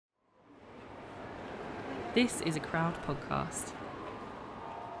This is a Crowd podcast.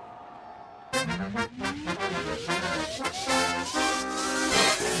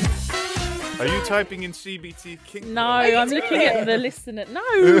 Are you typing in CBT kink? No, I'm looking at the listener. No,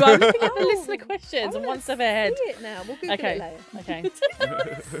 I'm looking at the listener questions and one step ahead. See it now. We'll Google it later. Okay.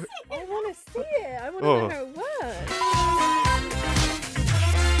 I want to see it. I want to know how it works.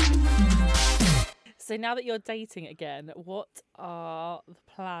 So now that you're dating again, what are the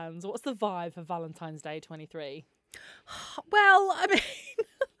plans? What's the vibe for Valentine's Day 23? Well, I mean,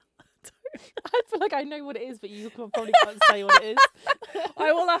 I feel like I know what it is, but you probably can't say what it is.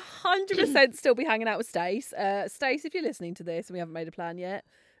 I will 100% still be hanging out with Stace. Stace, if you're listening to this and we haven't made a plan yet,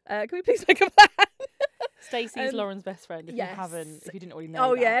 can we please make a plan? Stacey's Lauren's best friend. If yes. if you didn't already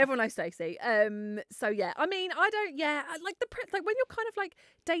know. Oh that. yeah, everyone knows Stacey. So yeah, I mean, I don't. Yeah, like like when you're kind of like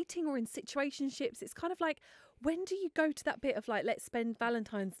dating or in situationships, it's kind of like, when do you go to that bit of like, let's spend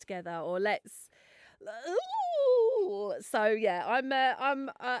Valentine's together, or let's. Ooh. So yeah,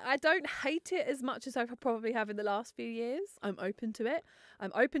 I don't hate it as much as I probably have in the last few years. I'm open to it.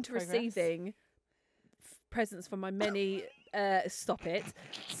 I'm open to receiving presents from my many. Stop it.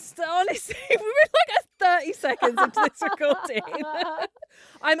 Honestly, we're like 30 seconds into this recording.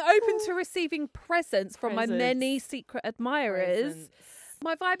 I'm open to receiving presents from my many secret admirers.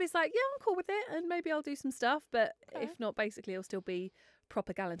 My vibe is like, yeah, I'm cool with it, and maybe I'll do some stuff, but if not, basically it'll still be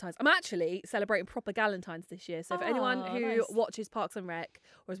proper Galentine's. I'm actually celebrating proper Galentine's this year. So for anyone who watches Parks and Rec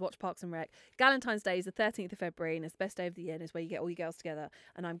or has watched Parks and Rec, Galentine's Day is the 13th of February and it's the best day of the year, and it's where you get all your girls together.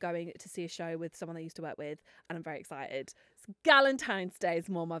 And I'm going to see a show with someone I used to work with, and I'm very excited. So Galentine's Day is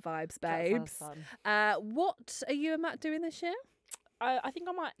more my vibes, babes. That sounds fun. What are you and Matt doing this year? I think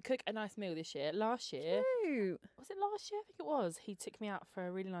I might cook a nice meal this year. Last year, was it last year? I think it was. He took me out for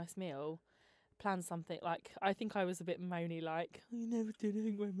a really nice meal. Planned something, like, I think I was a bit moany, like, you never did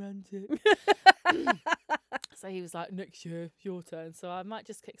anything romantic. So he was like, next year, your turn. So I might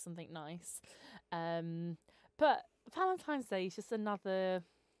just cook something nice. But Valentine's Day is just another...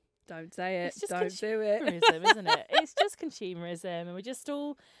 Don't say it. It's just Don't do it. Consumerism, isn't it? It's just consumerism, and we just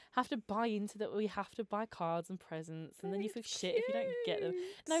all have to buy into that. We have to buy cards and presents, and then you feel shit if you don't get them.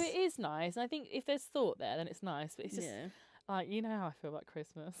 No, it is nice. And I think if there's thought there, then it's nice. But it's just... Like, you know how I feel about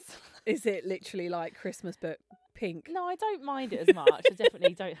Christmas. Is it literally like Christmas but pink? No, I don't mind it as much. I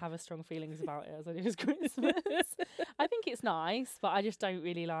definitely don't have as strong feelings about it as I do as Christmas. I think it's nice, but I just don't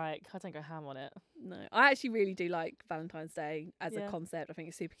really I don't go ham on it. No, I actually really do like Valentine's Day as a concept. I think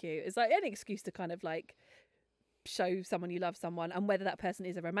it's super cute. It's like any excuse to kind of like show someone you love someone, and whether that person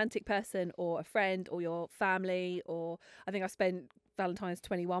is a romantic person or a friend or your family, or I think I spent Valentine's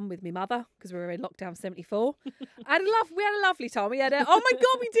 21 with my mother because we were in lockdown 74. We had a lovely time. We had oh my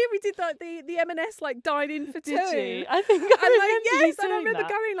god, we did like the M&S like dine-in for two. Did you? I think I remember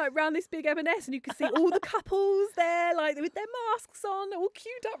going like round this big M&S, and you could see all the couples there, like with their masks on, all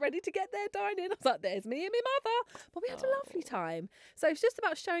queued up, ready to get their dine-in. I was like, there's me and my mother. But we had a lovely time. So it's just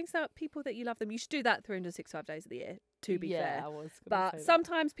about showing some people that you love them. You should do that 365 days of the year, to be fair. I was but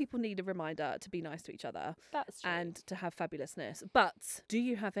sometimes people need a reminder to be nice to each other. That's true. And to have fabulousness. But do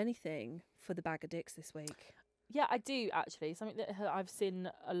you have anything for the bag of dicks this week? Yeah, I do actually. Something that I've seen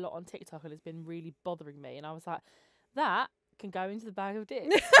a lot on TikTok and has been really bothering me. And I was like, that can go into the bag of dicks.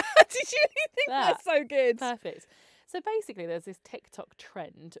 Did you really think that's so good? Perfect. So basically there's this TikTok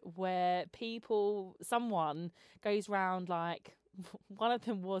trend where someone goes round, like, one of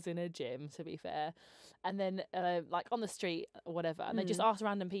them was in a gym, to be fair, and then like on the street or whatever, and they just ask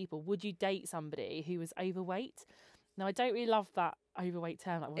random people, would you date somebody who was overweight? Now, I don't really love that overweight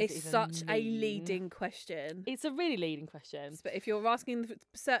term. Like, it's such a leading question. It's a really leading question. But if you're asking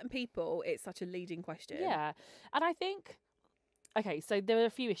certain people, it's such a leading question. Yeah. And I think, okay, so there are a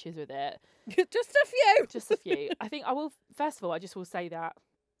few issues with it. Just a few. Just a few. I think first of all, I just will say that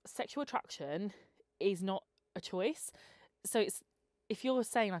sexual attraction is not a choice. So if you're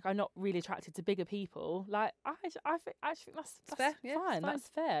saying, like, I'm not really attracted to bigger people, like, I think that's fair. Yeah, fine. That's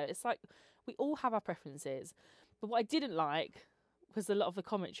fair. It's like, we all have our preferences. But what I didn't like was a lot of the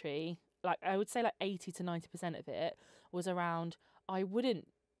commentary, like, I would say like 80 to 90% of it was around, I wouldn't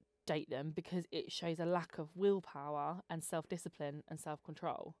date them because it shows a lack of willpower and self-discipline and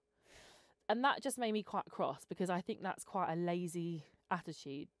self-control. And that just made me quite cross, because I think that's quite a lazy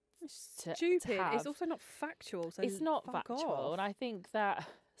attitude. Stupid. It's also not factual. So it's not factual. Off. And I think that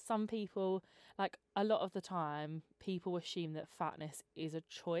some people, like, a lot of the time, people assume that fatness is a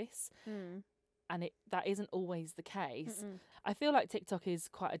choice. And that isn't always the case. I feel like TikTok is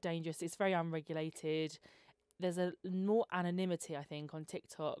quite it's very unregulated. There's a more anonymity, I think, on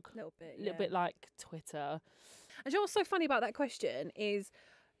TikTok. A little bit like Twitter. And you know what's so funny about that question is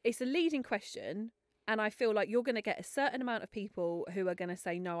it's a leading question, And I feel like you're going to get a certain amount of people who are going to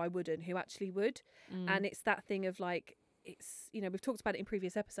say, no, I wouldn't, who actually would. And it's that thing of like, it's, you know, we've talked about it in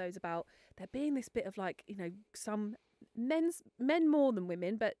previous episodes about there being this bit of like, you know, some men more than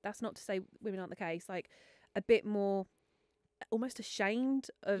women, but that's not to say women aren't the case, like a bit more almost ashamed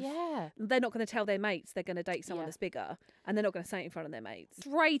of, they're not going to tell their mates they're going to date someone that's bigger, and they're not going to say it in front of their mates.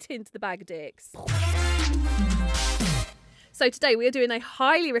 Straight into the bag of dicks. So today we are doing a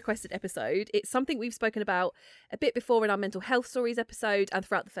highly requested episode. It's something we've spoken about a bit before in our mental health stories episode, and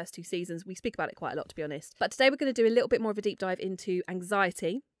throughout the first 2 seasons we speak about it quite a lot, to be honest. But today we're going to do a little bit more of a deep dive into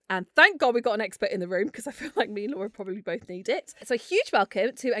anxiety. And thank God we've got an expert in the room, because I feel like me and Laura probably both need it. So a huge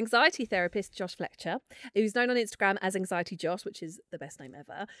welcome to anxiety therapist Josh Fletcher, who's known on Instagram as Anxiety Josh, which is the best name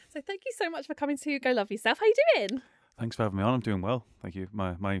ever. So thank you so much for coming to Go Love Yourself. How you doing? Thanks for having me on. I'm doing well, thank you.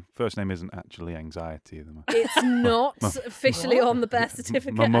 My first name isn't actually Anxiety. It's not officially on the birth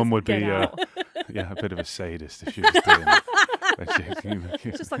certificate. My mum would be a bit of a sadist if she was doing it.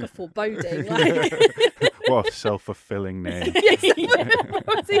 It's just like a foreboding. Like. What a self-fulfilling name. Yeah,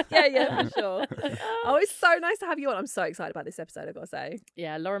 for sure. Oh, it's so nice to have you on. I'm so excited about this episode, I've got to say.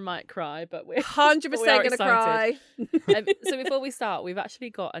 Yeah, Lauren might cry, but we're 100% going to cry. So before we start, we've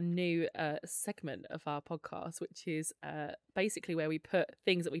actually got a new segment of our podcast, which is basically where we put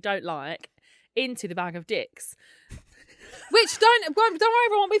things that we don't like into the bag of dicks. Which don't worry,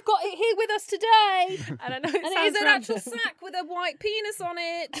 everyone, we've got it here with us today. And I know it is an actual sack with a white penis on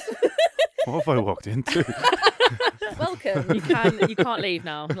it. What have I walked into? Welcome. You can't leave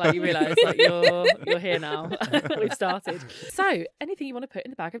now. Like, you realise, like, you're here now. We've started. So, anything you want to put in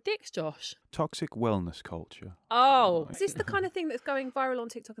the bag of dicks, Josh? Toxic wellness culture. Oh, is this the kind of thing that's going viral on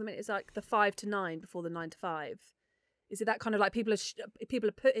TikTok at the minute? It's like the 5 to 9 before the 9 to 5. Is it that kind of like people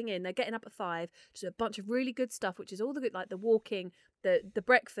are putting in, they're getting up at 5, just a bunch of really good stuff, which is all the good, like the walking, the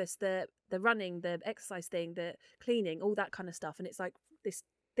breakfast, the running, the exercise thing, the cleaning, all that kind of stuff. And it's like this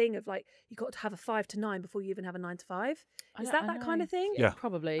thing of like, you got to have a 5 to 9 before you even have a 9 to 5. Is that kind of thing? Yeah,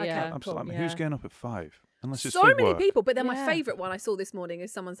 probably. Okay, Yeah, absolutely. cool. Who's getting up at 5? Unless it's so many work. people. But then my favourite one I saw this morning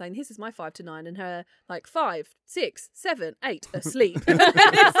is someone saying, "This is my 5 to 9," and her like 5, 6, 7, 8 asleep.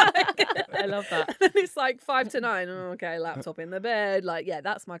 I love that. And it's like 5 to 9. Oh, okay, laptop in the bed. Like, yeah,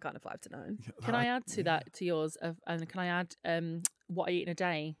 that's my kind of 5 to 9. Can I add to that, to yours? And can I add what I eat in a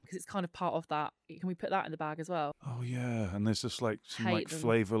day? Because it's kind of part of that. Can we put that in the bag as well? Oh yeah, and there's just like some Hate like them.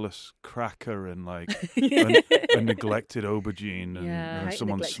 flavourless cracker and like a neglected aubergine and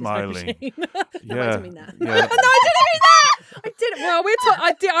someone smiling. No, I didn't mean that. Yeah. No, I didn't mean that. I didn't. Well,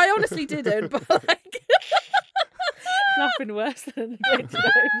 I honestly didn't. But like, Nothing worse than the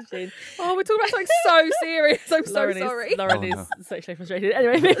aubergine. oh, we're talking about something so serious. I'm Lauren so sorry. Lauren is sexually frustrated.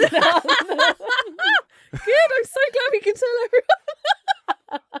 Anyway, moving on. Good. I'm so glad we can tell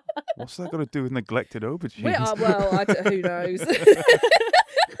everyone. What's that got to do with neglected aubergines? Who knows?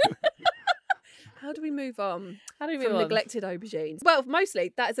 How do we move on? How do we from move on? neglected aubergines? Well,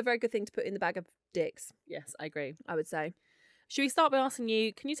 mostly that is a very good thing to put in the bag of dicks, Yes, I agree. I would say. Should we start by asking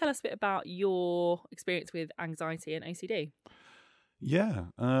you, can you tell us a bit about your experience with anxiety and OCD? Yeah.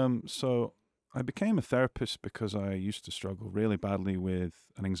 So I became a therapist because I used to struggle really badly with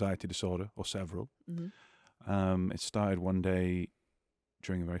an anxiety disorder, or several. Mm-hmm. It started one day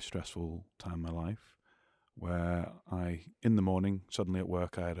during a very stressful time in my life where in the morning, suddenly at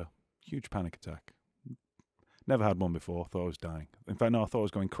work, I had a huge panic attack. Never had one before. Thought I was dying. In fact, no, I thought I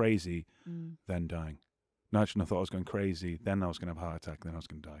was going crazy, then dying. No, actually, I thought I was going crazy, then I was going to have a heart attack, then I was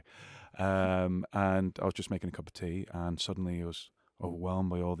going to die. And I was just making a cup of tea, and suddenly I was overwhelmed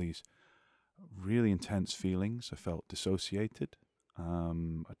by all these really intense feelings. I felt dissociated. I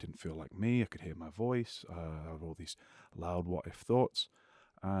didn't feel like me. I could hear my voice. I had all these loud what-if thoughts.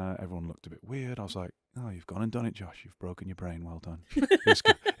 Everyone looked a bit weird. I was like, "Oh, you've gone and done it, Josh. You've broken your brain. Well done."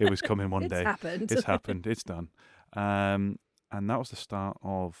 It was coming one day. It's happened. It's done. And that was the start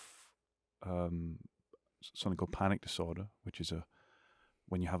of something called panic disorder, which is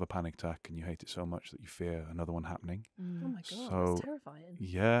when you have a panic attack and you hate it so much that you fear another one happening. Oh my God, So, that's terrifying.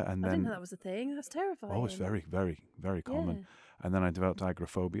 Yeah, and I then didn't know that was a thing. That's terrifying. oh, it's very, very, very common. Yeah. And then I developed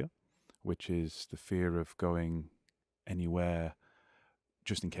agoraphobia, which is the fear of going anywhere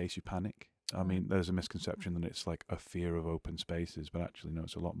just in case you panic. I mean, there's a misconception that it's like a fear of open spaces, but actually, no,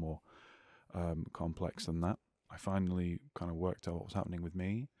 it's a lot more complex than that. I finally kind of worked out what was happening with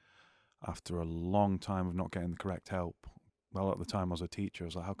me after a long time of not getting the correct help. Well, at the time I was a teacher. I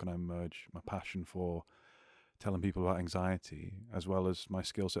was like, how can I merge my passion for telling people about anxiety as well as my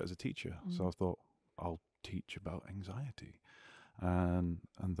skill set as a teacher? So I thought, I'll teach about anxiety. And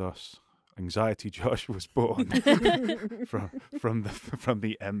thus, Anxiety Josh was born from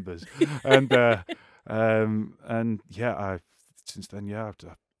the embers. And And yeah, since then, yeah,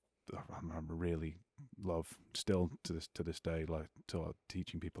 I'm really love still to this day, like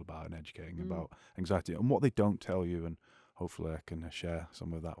teaching people about and educating about anxiety and what they don't tell you, and hopefully I can share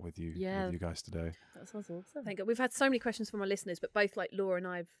some of that with you guys today. That sounds awesome. Thank you. We've had so many questions from our listeners, but both like Laura and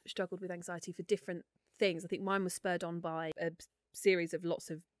I have struggled with anxiety for different things. I think mine was spurred on by a series of lots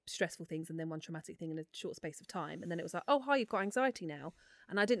of stressful things and then one traumatic thing in a short space of time, and then it was like, oh hi, you've got anxiety now,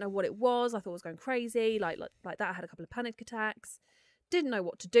 and I didn't know what it was. I thought I was going crazy, like that. I had a couple of panic attacks, didn't know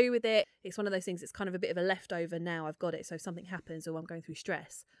what to do with it. It's one of those things, it's kind of a bit of a leftover. Now I've got it, so if something happens or I'm going through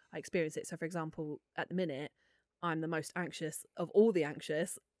stress, I experience it. So for example, at the minute I'm the most anxious of all the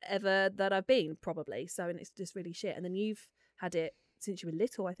anxious ever that I've been, probably. So, and it's just really shit. And then you've had it since you were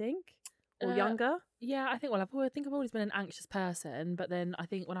little, I think, or younger. Yeah, I think, well, I think I've always been an anxious person, but then I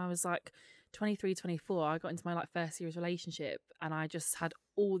think when I was like 23, 24, I got into my like first serious relationship, and I just had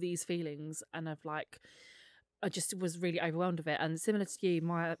all these feelings, and I just was really overwhelmed with it. And similar to you,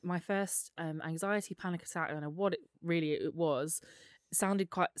 my first anxiety panic attack, I don't know what it was, sounds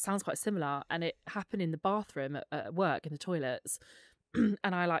quite similar, and it happened in the bathroom at work, in the toilets. And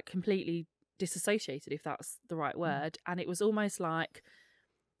I like completely disassociated, if that's the right word. And it was almost like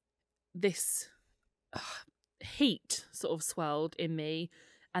this heat sort of swelled in me,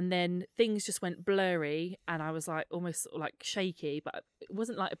 and then things just went blurry, and I was like almost sort of like shaky, but it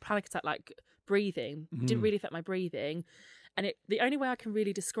wasn't like a panic attack, like breathing. It didn't really affect my breathing, and the only way I can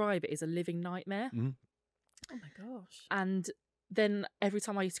really describe it is a living nightmare. Oh my gosh. And then every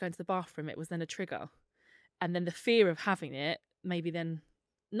time I used to go into the bathroom, it was then a trigger, and then the fear of having it, maybe then,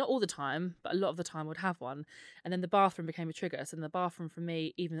 not all the time, but a lot of the time, would have one, and then the bathroom became a trigger. So the bathroom for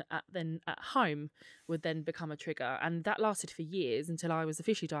me, even at home, would then become a trigger, and that lasted for years until I was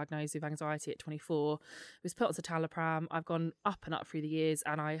officially diagnosed with anxiety at 24. Was put on citalopram. I've gone up and up through the years,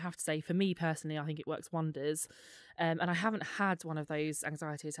 and I have to say, for me personally, I think it works wonders. And I haven't had one of those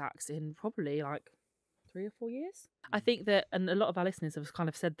anxiety attacks in probably like 3 or 4 years. I think that, and a lot of our listeners have kind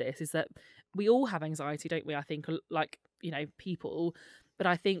of said this, is that we all have anxiety, don't we? I think, like, people, but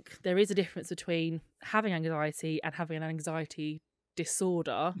I think there is a difference between having anxiety and having an anxiety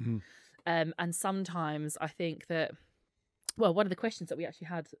disorder. And sometimes I think that, well, one of the questions that we actually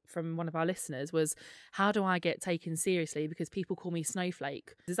had from one of our listeners was, how do I get taken seriously? Because people call me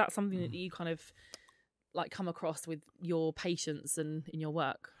Snowflake. Is that something that you kind of like come across with your patients and in your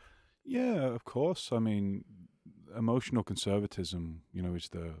work? Yeah, of course. I mean, emotional conservatism, is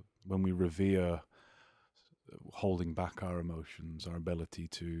when we revere holding back our emotions, our ability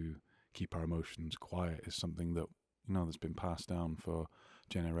to keep our emotions quiet is something that, that's been passed down for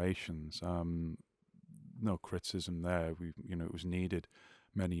generations. No criticism there. It was needed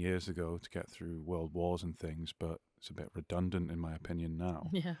many years ago to get through world wars and things, but it's a bit redundant in my opinion now.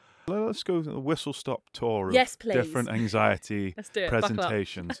 Yeah. Let's go to the whistle-stop tour of yes, please. different anxiety Let's do it.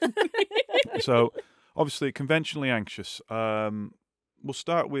 presentations. So, obviously, conventionally anxious. We'll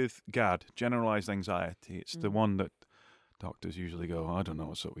start with GAD, generalized anxiety. It's the one that doctors usually go, I don't know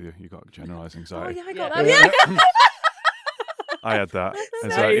what's up with you. You got generalized anxiety. Oh, yeah, I got that. Yeah. I had that.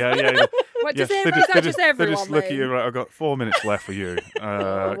 And so, yeah. Right, Yes, they just look at you, right, I've got 4 minutes left for you.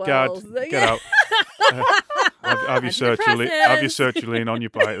 GAD, get out. Have your sertraline on your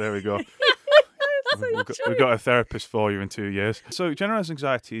bike. There we go. We've got a therapist for you in 2 years. So generalized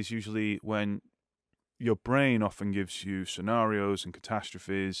anxiety is usually when your brain often gives you scenarios and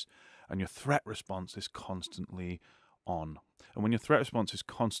catastrophes, and your threat response is constantly on. And when your threat response is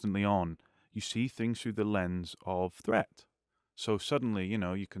constantly on, you see things through the lens of threat. So suddenly,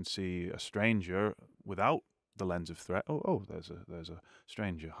 you can see a stranger without the lens of threat. Oh, there's a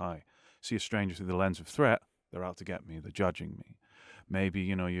stranger. Hi. See a stranger through the lens of threat. They're out to get me. They're judging me. Maybe,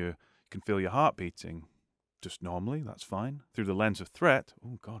 you can feel your heart beating just normally. That's fine. Through the lens of threat.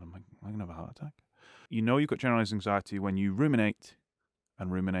 Oh, God, am I going to have a heart attack? You've got generalized anxiety when you ruminate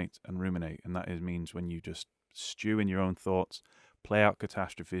and ruminate and ruminate. And that means when you just stew in your own thoughts, play out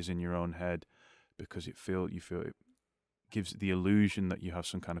catastrophes in your own head, because you feel it gives the illusion that you have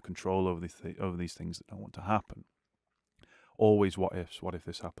some kind of control over these things that don't want to happen. Always what ifs. What if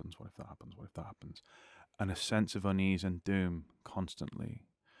this happens? What if that happens? What if that happens? And a sense of unease and doom constantly.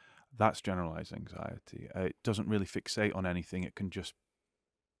 That's generalized anxiety. It doesn't really fixate on anything. It can just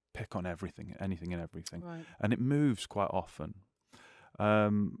pick on anything and everything. Right. And it moves quite often.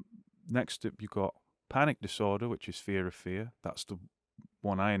 Next up, you've got panic disorder, which is fear of fear. That's the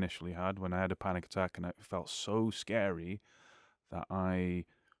one I initially had when I had a panic attack, and it felt so scary that I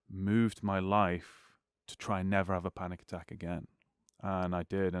moved my life to try and never have a panic attack again. And I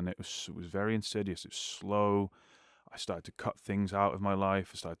did, and it was very insidious. It was slow. I started to cut things out of my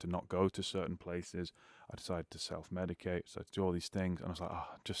life. I started to not go to certain places. I decided to self-medicate, started to do all these things. And I was like,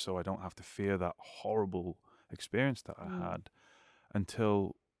 just so I don't have to fear that horrible experience that I had,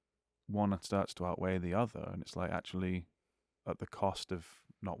 until one starts to outweigh the other. And it's like, actually, at the cost of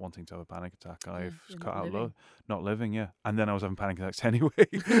not wanting to have a panic attack, I've cut out not living, and then I was having panic attacks anyway.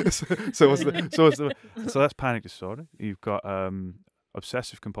 so that's panic disorder. You've got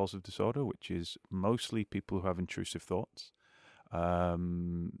obsessive compulsive disorder, which is mostly people who have intrusive thoughts,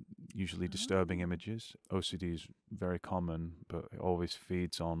 usually disturbing images. OCD is very common, but it always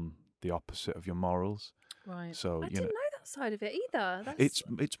feeds on the opposite of your morals. Right. So I didn't know that side of it either.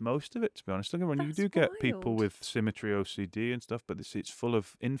 It's most of it, to be honest. Look, when you do get people with symmetry OCD and stuff, but it's full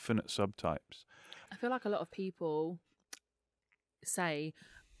of infinite subtypes. I feel like a lot of people say,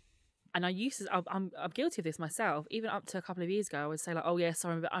 and I'm guilty of this myself. Even up to a couple of years ago, I would say like, "Oh yes,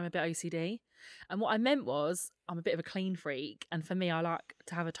 sorry, I'm a bit OCD," and what I meant was I'm a bit of a clean freak, and for me, I like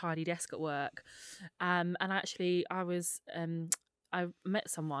to have a tidy desk at work. And actually, I met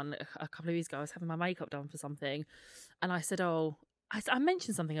someone a couple of years ago. I was having my makeup done for something, and I said, I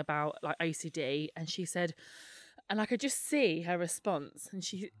mentioned something about like OCD, and she said, and I could just see her response,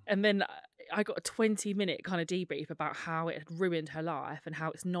 and then I got a 20-minute kind of debrief about how it had ruined her life and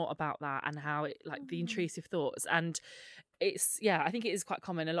how it's not about that, and how it, like, the intrusive thoughts. And it's, I think it is quite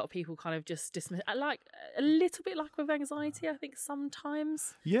common. A lot of people kind of just dismiss, like a little bit like with anxiety, I think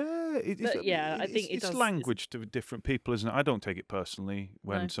sometimes. Yeah, I think it's language to different people, isn't it? I don't take it personally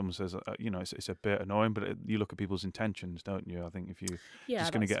when someone says, it's a bit annoying, but you look at people's intentions, don't you? I think if you're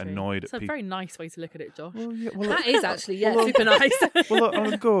just going to get annoyed at people. It's a very nice way to look at it, Josh. That is actually, super nice. Well,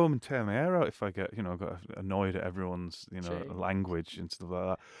 I'll go home and tear my hair out if I get, got annoyed at everyone's, language and stuff like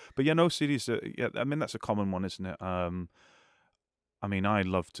that. But OCD is, I mean, that's a common one, isn't it? I mean, I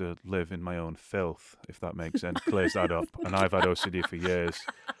love to live in my own filth, if that makes sense, clears that up. And I've had OCD for years.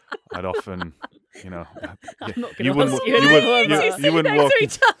 I'd often, you wouldn't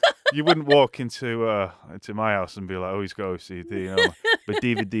walk into my house and be like, "Oh, he's got OCD," But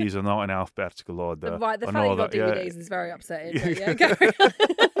DVDs are not in alphabetical order. Right, the fact you got DVDs is very upsetting. But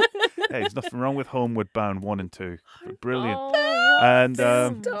Hey, there's nothing wrong with Homeward Bound 1 and 2. Brilliant. And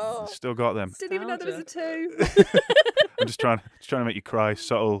still got them. Didn't even know there was a 2. I'm just trying to make you cry.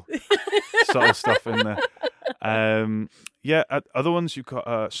 Subtle stuff in there. Other ones, you've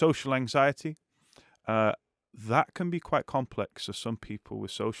got social anxiety. That can be quite complex. So some people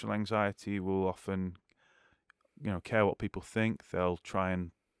with social anxiety will often, care what people think. They'll try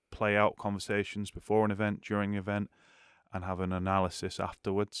and play out conversations before an event, during the event, and have an analysis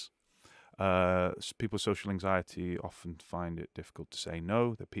afterwards. People with social anxiety often find it difficult to say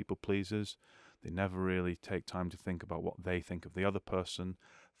no. They're people pleasers. They never really take time to think about what they think of the other person.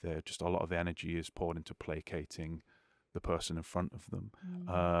 They're just, a lot of energy is poured into placating the person in front of them.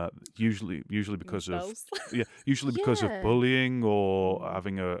 Usually because of bullying or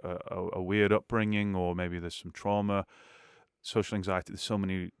having a weird upbringing, or maybe there's some trauma. Social anxiety, there's so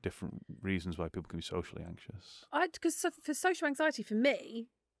many different reasons why people can be socially anxious. Because for social anxiety, for me,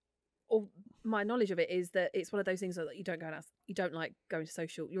 or my knowledge of it, is that it's one of those things that you don't go out, you don't like going to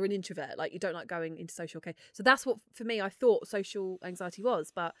social. You're an introvert, like you don't like going into social. Okay, so that's what for me I thought social anxiety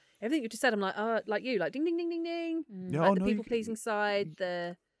was. But everything you just said, I'm like, like ding ding ding ding ding. Like the people pleasing side.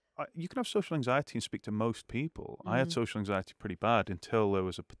 You can have social anxiety and speak to most people. I had social anxiety pretty bad until there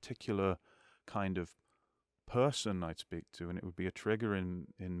was a particular kind of person I'd speak to, and it would be a trigger in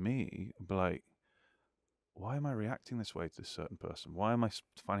me. I'd be like, why am I reacting this way to this certain person? Why am I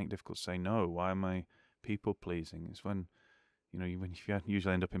finding it difficult to say no? Why am I people pleasing? It's when, when you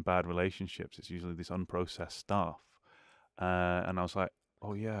usually end up in bad relationships, it's usually this unprocessed stuff. And I was like,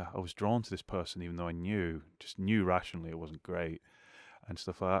 oh yeah, I was drawn to this person even though I knew rationally it wasn't great and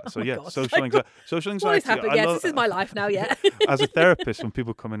stuff like that. So social anxiety. What has happened? Yes, this is my life now. Yeah. As a therapist, when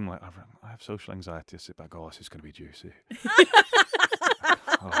people come in like, I have social anxiety, I sit back, this is going to be juicy.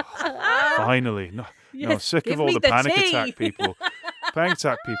 Finally, sick of all the panic attack people. Panic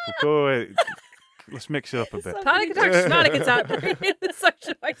attack people, go away. Let's mix it up a bit. Panic attack, the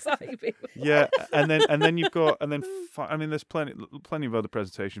social anxiety people. Yeah, and then you've got, there's plenty of other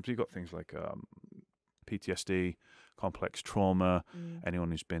presentations. But you've got things like PTSD, complex trauma,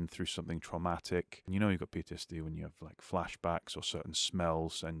 anyone who's been through something traumatic. You've got PTSD when you have like flashbacks, or certain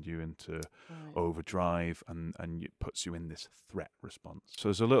smells send you into overdrive, and it puts you in this threat response. So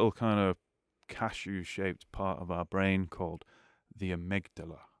there's a little kind of cashew-shaped part of our brain called the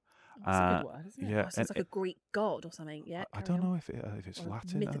amygdala. That's a good word, isn't it? Yeah, so it's like a Greek god or something. Yeah, I don't know if it's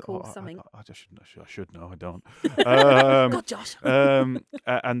Latin, mythical something. I should know. I don't. God, Josh. And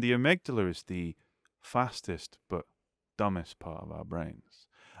the amygdala is the fastest but dumbest part of our brains.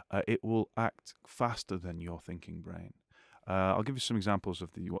 It will act faster than your thinking brain. I'll give you some examples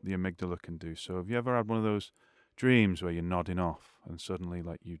of what the amygdala can do. So have you ever had one of those dreams where you're nodding off and suddenly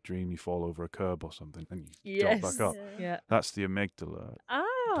like you dream you fall over a curb or something and you drop back up? Yeah. That's the amygdala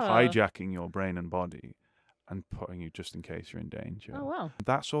hijacking your brain and body and putting you just in case you're in danger. Oh, wow.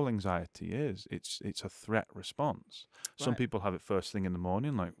 That's all anxiety is. It's a threat response. Some people have it first thing in the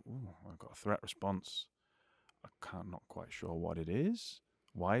morning, like, ooh, I've got a threat response. I'm not quite sure what it is.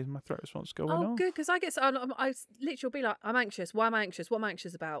 Why is my threat response going on? Oh, good, because I literally will be like, I'm anxious. Why am I anxious? What am I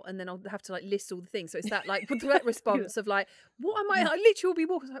anxious about? And then I'll have to like list all the things. So it's that like threat response of like, what am I? I literally will be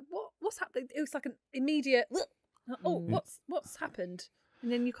walking like, what's happening? It was like an immediate, what's happened?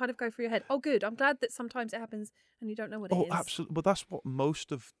 And then you kind of go through your head. Oh, good. I'm glad that sometimes it happens and you don't know what it is. Oh, absolutely. But that's what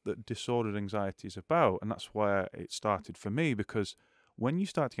most of the disordered anxiety is about, and that's why it started for me. Because when you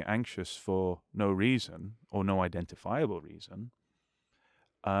start to get anxious for no reason or no identifiable reason,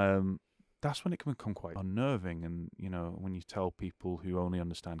 that's when it can become quite unnerving. And, you know, when you tell people who only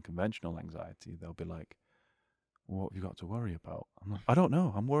understand conventional anxiety, they'll be like, what have you got to worry about? I'm like, I don't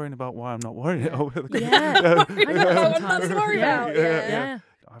know. I'm worrying about why I'm not worried. Yeah. I know what I'm to worry about. Yeah.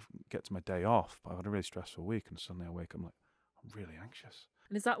 I get to my day off, but I've had a really stressful week, and suddenly I wake up, I'm like, I'm really anxious.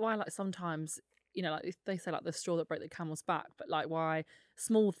 And is that why, like, sometimes, you know, like they say, like, the straw that broke the camel's back, but like, why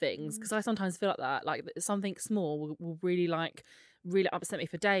small things? Because I sometimes feel like that, like something small will really upset me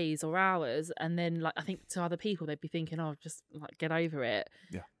for days or hours, and then like I think to other people they'd be thinking, oh, just like get over it.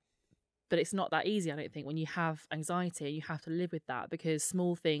 Yeah. But it's not that easy, I don't think. When you have anxiety, you have to live with that because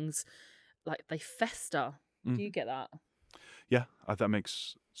small things, like, they fester. Do you get that? Yeah, that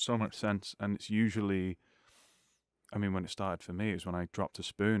makes so much sense. And it's usually, I mean, when it started for me, it was when I dropped a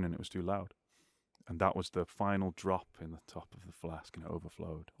spoon and it was too loud. And that was the final drop in the top of the flask and it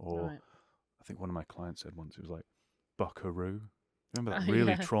overflowed. Or I think one of my clients said once, it was like, buckaroo. Remember that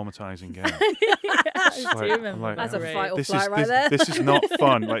really traumatizing game? I do remember. That's a fight or flight right there. This is not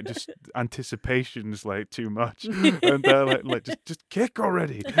fun. Like, just anticipation's like too much, and they're like just kick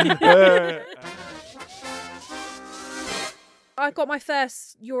already. I got my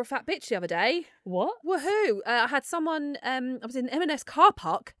first "You're a fat bitch" the other day. What? Woohoo! I had someone. I was in M&S car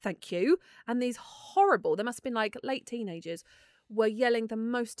park. Thank you. And these horrible. They must have been like late teenagers. Were yelling the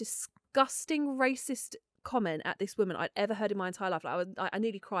most disgusting racist comment at this woman I'd ever heard in my entire life. Like, I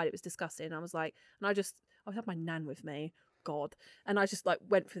nearly cried. It was disgusting. I was like, and I had my nan with me, God, and I just like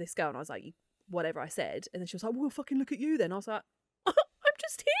went for this girl and I was like, whatever I said, and then she was like, well, fucking look at you then. I was like, I'm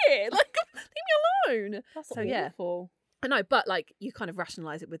just here, like, leave me alone. That's awful. Yeah. I know, but like you kind of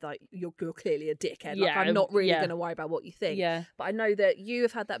rationalise it with like you're clearly a dickhead. Like, Yeah, I'm not really going to worry about what you think. Yeah. But I know that you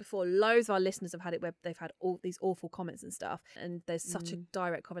have had that before. Loads of our listeners have had it where they've had all these awful comments and stuff, and there's such a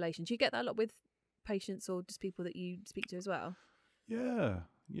direct correlation. Do you get that a lot with patients or just people that you speak to as well? Yeah,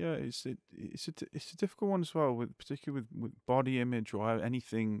 it's a difficult one as well, particularly with body image or any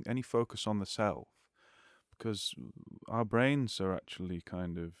focus on the self, because our brains are actually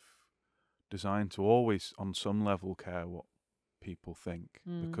kind of designed to always, on some level, care what people think.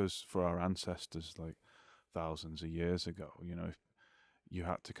 Because for our ancestors, like thousands of years ago, you know, you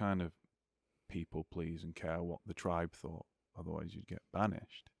had to kind of people please and care what the tribe thought, otherwise you'd get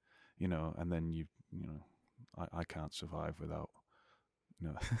banished. You know, and then I can't survive without, you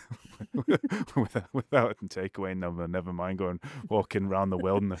know, without a takeaway number. Never mind walking around the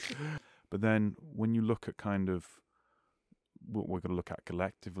wilderness. But then when you look at kind of what we're going to look at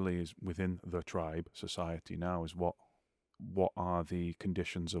collectively is within the tribe society now is what are the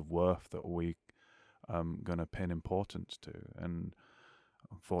conditions of worth that we going to pin importance to, and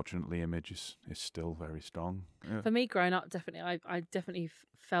unfortunately, image is still very strong. Yeah. For me, growing up, definitely, I definitely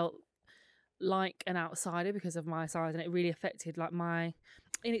felt like an outsider because of my size, and it really affected like my.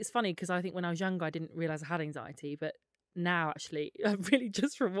 And it's funny because I think when I was younger, I didn't realise I had anxiety, but now actually, really,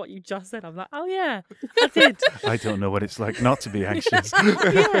 just from what you just said, I'm like, oh yeah, I did. I don't know what it's like not to be anxious.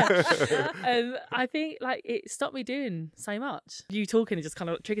 I think like it stopped me doing so much. You talking and just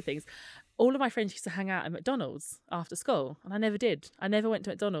kind of triggered things. All of my friends used to hang out at McDonald's after school, and I never did. I never went to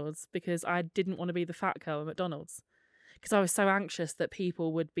McDonald's because I didn't want to be the fat girl at McDonald's. Because I was so anxious that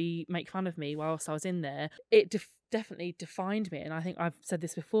people would make fun of me whilst I was in there. It definitely defined me. And I think I've said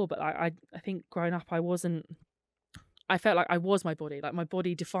this before, but I think growing up, I felt like I was my body. Like my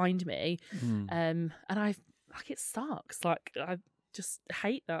body defined me. And it sucks. Like I just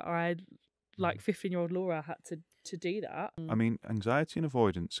hate that I, like 15-year-old Laura, had to do that. I mean, anxiety and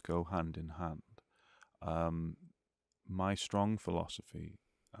avoidance go hand in hand. My strong philosophy,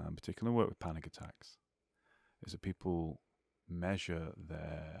 particularly work with panic attacks, is that people measure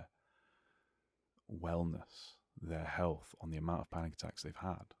their wellness their health on the amount of panic attacks they've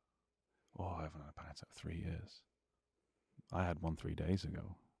had. Oh, I haven't had a panic attack for 3 years. I had one 3 days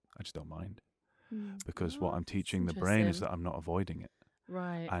ago. I just don't mind. Because what I'm teaching the brain is that I'm not avoiding it.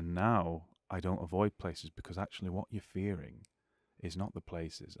 Right. And now I don't avoid places because actually what you're fearing is not the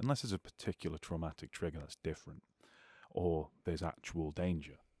places, unless there's a particular traumatic trigger that's different, or there's actual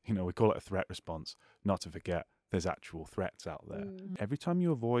danger. You know, we call it a threat response, not to forget there's actual threats out there. Every time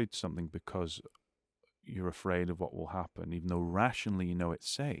you avoid something because you're afraid of what will happen, even though rationally you know it's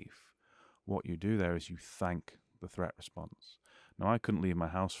safe, what you do there is you thank the threat response. Now, I couldn't leave my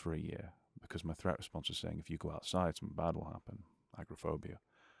house for a year because my threat response was saying, if you go outside, something bad will happen, agoraphobia.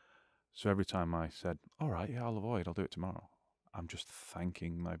 So every time I said, all right, yeah, I'll avoid, I'll do it tomorrow, I'm just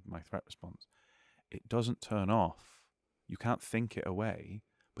thanking my threat response. It doesn't turn off. You can't think it away,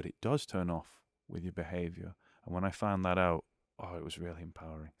 but it does turn off with your behavior. And when I found that out, oh, it was really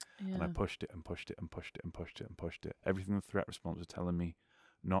empowering. Yeah. And I pushed it and pushed it and pushed it and pushed it and pushed it. Everything the threat response was telling me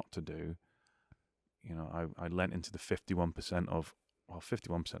not to do, you know, I lent into the 51% of, well,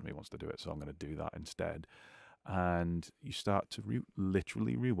 51% of me wants to do it, so I'm going to do that instead. And you start to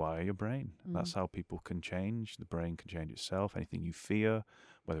literally rewire your brain. That's how people can change. The brain can change itself. Anything you fear,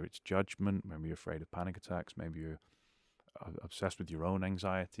 whether it's judgment, maybe you're afraid of panic attacks, maybe you're obsessed with your own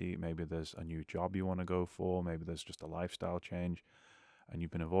anxiety, maybe there's a new job you want to go for, maybe there's just a lifestyle change, and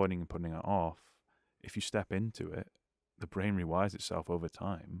you've been avoiding and putting it off. If you step into it, the brain rewires itself over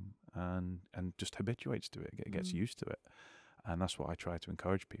time and just habituates to it. It gets used to it. And that's what I try to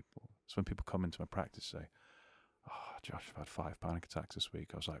encourage people. So when people come into my practice, say, oh, Josh, I've had 5 panic attacks this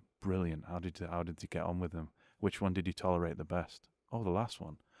week. I was like, brilliant. How did you get on with them? Which one did you tolerate the best? Oh, the last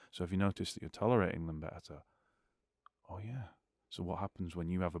one. So if you notice that you're tolerating them better, oh yeah. So what happens when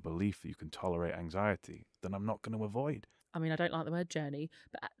you have a belief that you can tolerate anxiety? Then I'm not going to avoid. I mean, I don't like the word journey,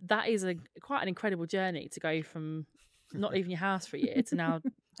 but that is quite an incredible journey to go from not leaving your house for a year to now.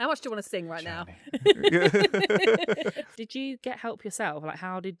 How much do you want to sing right now? Did you get help yourself? Like,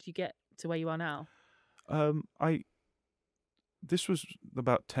 how did you get to where you are now? This was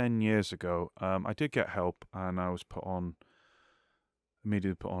about 10 years ago. I did get help, and I was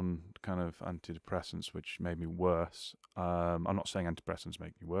immediately put on kind of antidepressants, which made me worse. I'm not saying antidepressants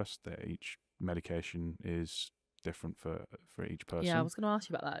make me worse. Each medication is different for each person. Yeah, I was going to ask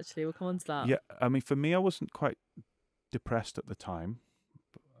you about that, actually. We'll come on to that. Yeah, I mean, for me, I wasn't quite depressed at the time.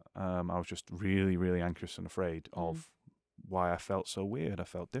 I was just really, really anxious and afraid of why I felt so weird. I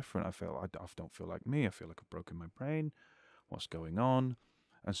felt different. I don't feel like me. I feel like I've broken my brain. What's going on?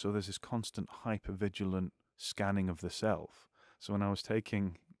 And so there's this constant hyper-vigilant scanning of the self. So when I was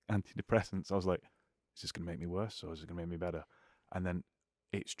taking antidepressants, I was like, is this going to make me worse or is it going to make me better? And then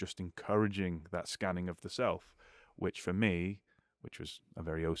it's just encouraging that scanning of the self, which for me, which was a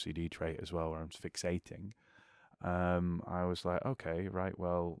very OCD trait as well, where I'm fixating, I was like, okay, right,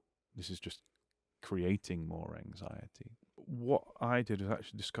 well, this is just creating more anxiety. What I did is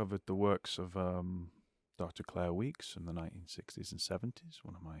actually discovered the works of Dr. Claire Weekes in the 1960s and 70s,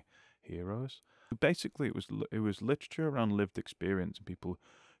 one of my heroes. Basically, it was literature around lived experience and people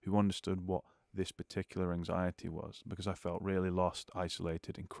who understood what this particular anxiety was, because I felt really lost,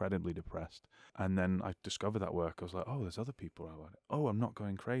 isolated, incredibly depressed. And then I discovered that work. I was like, oh, there's other people out there. Oh, I'm not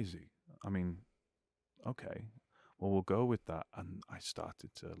going crazy. I mean, okay, well, we'll go with that. And I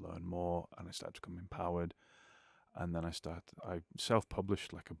started to learn more, and I started to become empowered. And then I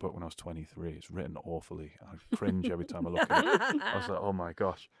self-published like a book when I was 23. It's written awfully. I cringe every time I look at it. I was like, oh my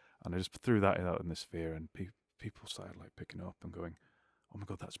gosh. And I just threw that out in the sphere, and people started like picking up and going, oh my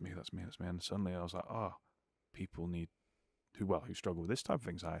God, that's me. And suddenly I was like, people who struggle with this type of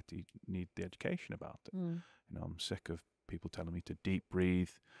anxiety need the education about it. You know, I'm sick of people telling me to deep breathe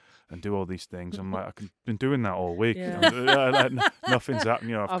and do all these things. I'm like, I've been doing that all week. Yeah. Nothing's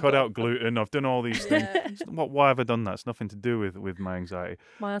happening. You know, I've cut out gluten. I've done all these things. Why have I done that? It's nothing to do with my anxiety.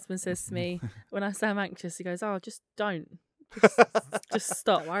 My husband says to me, when I say I'm anxious, he goes, oh, just don't. Just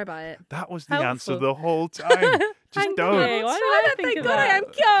stop. Don't worry about it. That was the answer the whole time. Just don't. Why did I think of that?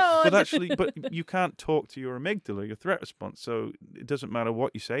 I'm God. But you can't talk to your amygdala, your threat response. So it doesn't matter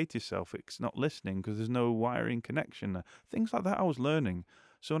what you say to yourself. It's not listening because there's no wiring connection. Things like that I was learning.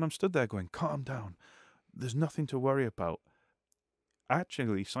 So when I'm stood there going, calm down, there's nothing to worry about.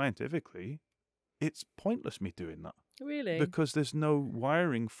 Actually, scientifically, it's pointless me doing that. Really? Because there's no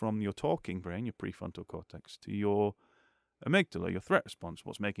wiring from your talking brain, your prefrontal cortex, to your amygdala, your threat response,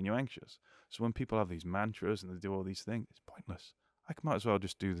 what's making you anxious. So when people have these mantras and they do all these things, it's pointless. I might as well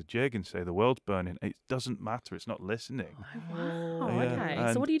just do the jig and say the world's burning. It doesn't matter. It's not listening. Oh, Yeah, okay.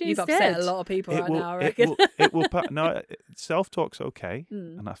 and So what do you do You've instead? upset a lot of people It right will, now, I reckon. no, self-talk's okay,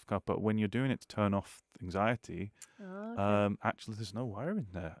 Mm. and that's but when you're doing it to turn off anxiety, Oh, okay. actually there's no wiring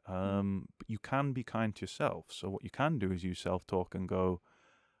there. But you can be kind to yourself. So what you can do is use self-talk and go,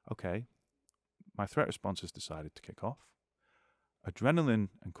 okay, my threat response has decided to kick off. Adrenaline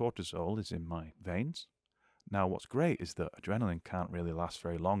and cortisol is in my veins. Now, what's great is that adrenaline can't really last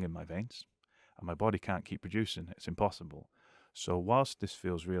very long in my veins, and my body can't keep producing it. It's impossible. So whilst this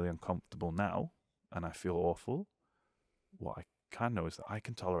feels really uncomfortable now, and I feel awful, what I can know is that I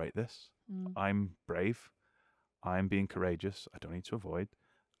can tolerate this. I'm brave. I'm being courageous. I don't need to avoid.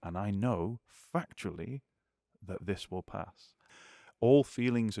 And I know factually that this will pass. All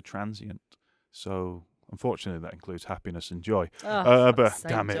feelings are transient. So unfortunately, that includes happiness and joy. Oh, But sake,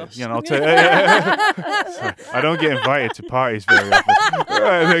 damn it, Josh. you know, I'll tell Sorry, I don't get invited to parties very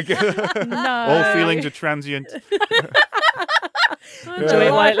often. No. All feelings are transient. Enjoy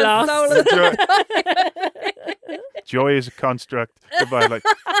it while it lasts. Joy is a construct. Goodbye, like,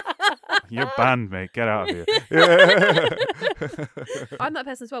 you're banned, mate. Get out of here. I'm that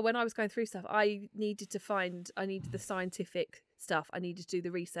person as well. When I was going through stuff, I needed the scientific stuff. I needed to do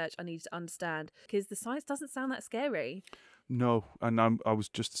the research. I needed to understand, because the science doesn't sound that scary. No, and I was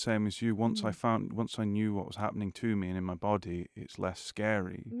just the same as you. Once I knew what was happening to me and in my body, it's less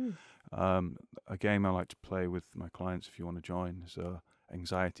scary. A game I like to play with my clients, if you want to join, is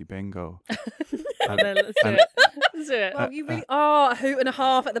anxiety bingo. And then let's do it. Let's do it. Well, you really are a hoot and a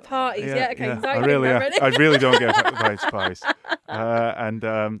half at the parties. Yeah, okay. I Anxiety really, bingo, ready? I really don't get invited to parties.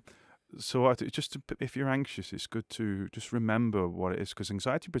 So if you're anxious, it's good to just remember what it is, because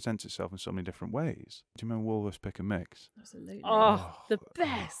anxiety presents itself in so many different ways. Do you remember Woolworths Pick and Mix? Absolutely. Oh, the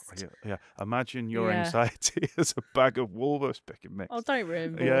best. Yeah. Imagine your Yeah. anxiety as a bag of Woolworths Pick and Mix. Oh, don't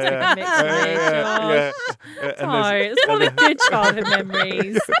ruin Yeah, Woolworths yeah. Pick and Mix for me, Josh. And It's one of the good childhood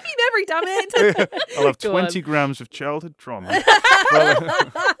memories. Happy memory, damn it. I'll have Go 20 grams of childhood trauma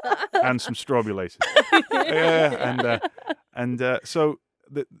and some strawberry laces. So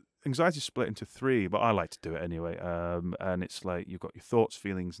the anxiety is split into three, but I like to do it anyway. And it's like you've got your thoughts,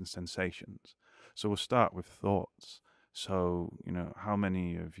 feelings, and sensations. So we'll start with thoughts. So, how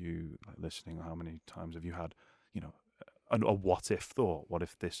many of you listening, or how many times have you had, a what if thought? What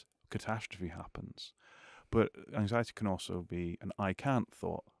if this catastrophe happens? But anxiety can also be an I can't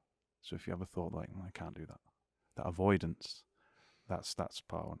thought. So if you have a thought like, I can't do that, that avoidance, that's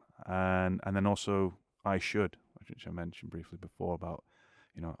part one. And then also I should, which I mentioned briefly before about,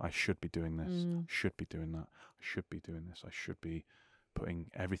 I should be doing this, I should be doing that, I should be doing this, I should be putting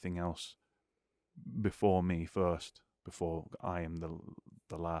everything else before me first, before I am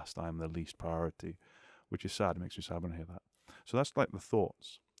the last, I am the least priority, which is sad. It makes me sad when I hear that. So that's like the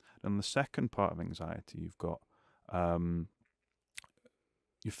thoughts. And the second part of anxiety, you've got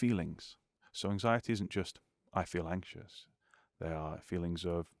your feelings. So anxiety isn't just, I feel anxious. There are feelings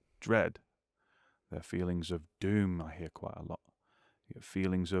of dread. There are feelings of doom, I hear quite a lot. You get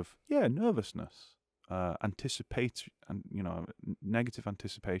feelings of, nervousness, anticipate, and negative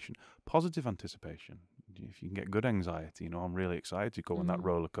anticipation, positive anticipation. If you can get good anxiety, I'm really excited to go on that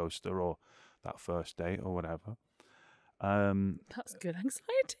roller coaster or that first date or whatever. That's good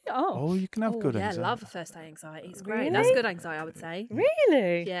anxiety. Oh, you can have good anxiety. Yeah, love a first day anxiety. It's great. Really? That's good anxiety, I would say.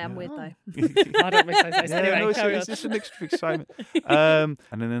 Really? Yeah, I'm weird though. I don't make sense. Anyway, carry on. It's a mixture of excitement. And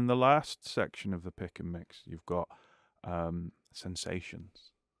then in the last section of the pick and mix, you've got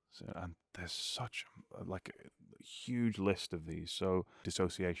sensations. And there's such a huge list of these. So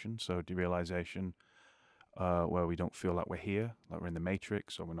dissociation, so derealization, where we don't feel like we're here, like we're in the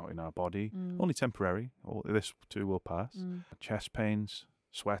matrix, or we're not in our body. Only temporary. This too will pass. Chest pains,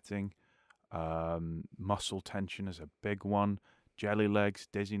 sweating, muscle tension is a big one. Jelly legs,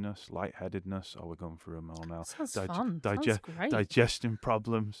 dizziness, lightheadedness. We're going through them all now. Sounds fun. Sounds great. Digestion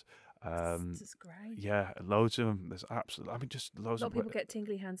problems. This is great. Yeah, loads of them. There's absolutely, just loads A lot of of people get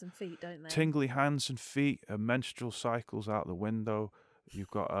tingly hands and feet, don't they? tingly hands and feet, menstrual cycles out the window. You've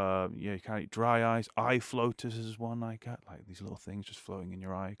got, you can't eat dry eyes. Eye floaters is one I get, like these little things just floating in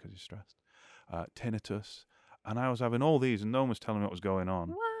your eye because you're stressed. Tinnitus. And I was having all these and no one was telling me what was going on.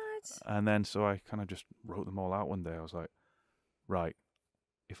 What? And then so I kind of just wrote them all out one day. I was like, right,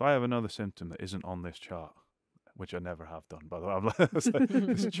 if I have another symptom that isn't on this chart, which I never have done, by the way,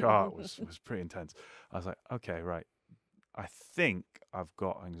 this chart was pretty intense. I was like, okay, right. I think I've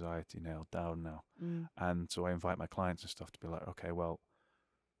got anxiety nailed down now. And so I invite my clients and stuff to be like, okay, well,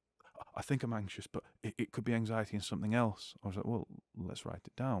 I think I'm anxious, but it could be anxiety and something else. I was like, well, let's write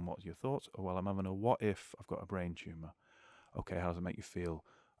it down. What are your thoughts? Oh, well, I'm having a what if I've got a brain tumour. Okay, how does it make you feel?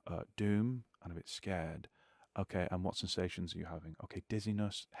 Doom and a bit scared. Okay, and what sensations are you having? Okay,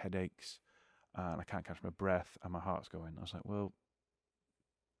 dizziness, headaches, and I can't catch my breath, and my heart's going. I was like, well,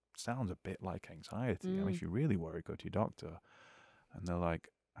 sounds a bit like anxiety. I mean, if you're really worried, go to your doctor. And they're like,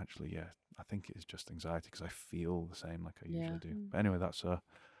 actually, yeah, I think it's just anxiety because I feel the same like I usually do. But anyway, that's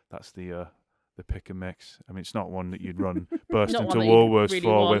the pick and mix. I mean, it's not one that you'd burst into Woolworths really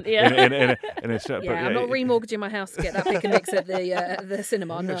for. In a set, yeah, I'm not remortgaging my house to get that pick and mix at the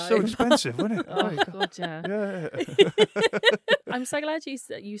cinema. Yeah, no, it's so expensive, wasn't it? Oh God, yeah. I'm so glad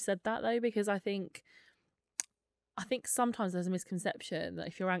you said that though, because I think sometimes there's a misconception that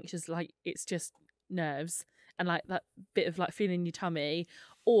if you're anxious, like it's just nerves and like that bit of like feeling in your tummy,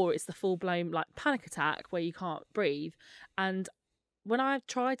 or it's the full blown like panic attack where you can't breathe. And when I've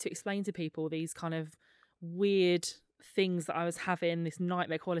tried to explain to people these kind of weird things that I was having, this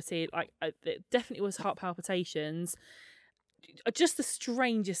nightmare quality, like it definitely was heart palpitations, just the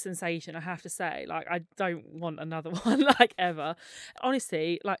strangest sensation, I have to say. Like, I don't want another one, like, ever.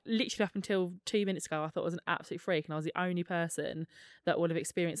 Honestly, like, literally up until 2 minutes ago, I thought I was an absolute freak, and I was the only person that would have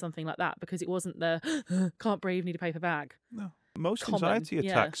experienced something like that, because it wasn't the can't breathe, need a paper bag. No. Most anxiety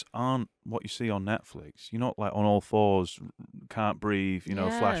attacks aren't what you see on Netflix. You're not like on all fours, can't breathe,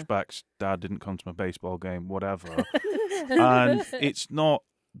 flashbacks, dad didn't come to my baseball game, whatever. And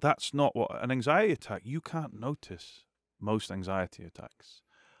that's not what an anxiety attack, you can't notice most anxiety attacks.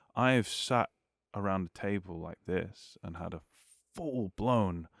 I have sat around a table like this and had a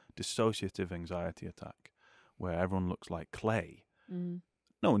full-blown dissociative anxiety attack where everyone looks like clay.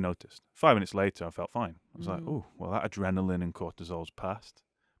 No one noticed. 5 minutes later, I felt fine. I was like, oh, well, that adrenaline and cortisol's passed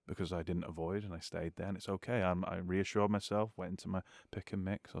because I didn't avoid and I stayed there, and it's okay. I reassured myself, went into my pick and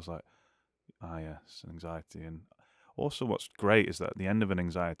mix. I was like, yes, anxiety. And also what's great is that at the end of an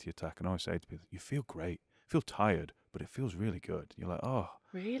anxiety attack, and I always say to people, you feel great, feel tired, but it feels really good. You're like, oh.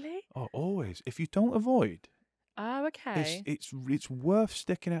 Really? Oh, always. If you don't avoid. Oh, okay. It's worth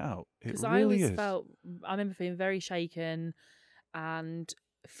sticking it out. It really is. I remember feeling very shaken, and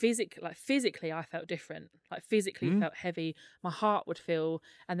physically I felt different. Like physically felt heavy. My heart would feel,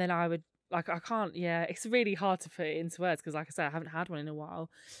 and then I would, like, I can't, it's really hard to put it into words because, like I said, I haven't had one in a while.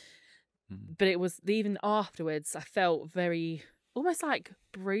 But it was, even afterwards, I felt very, almost like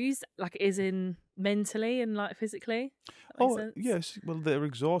bruised, like as in mentally and like physically. Oh, yes. Well, they're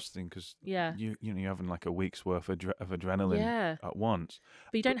exhausting because you're having like a week's worth of adrenaline at once.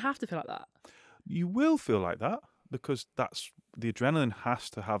 But you don't have to feel like that. You will feel like that because the adrenaline has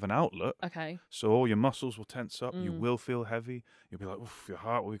to have an outlet. Okay. So all your muscles will tense up. You will feel heavy. You'll be like, oof, your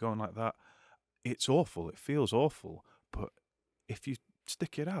heart will be going like that. It's awful. It feels awful. But if you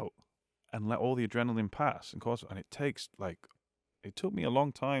stick it out and let all the adrenaline pass and it took me a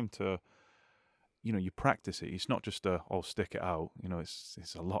long time to, you practice it. It's not just I'll stick it out.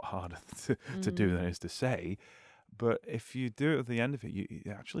 It's a lot harder to do than it is to say. But if you do it at the end of it, it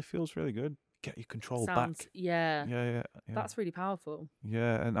actually feels really good. Get your control back. Yeah. That's really powerful.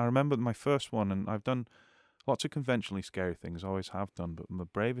 Yeah, and I remember my first one, and I've done lots of conventionally scary things. I always have done, but the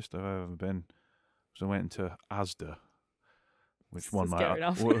bravest I've ever been was I went into Asda. Which one might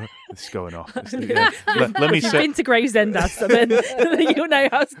it's going off. Let me if you've been to Gravesend, then you'll know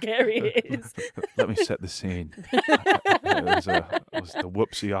how scary it is. Let me set the scene. The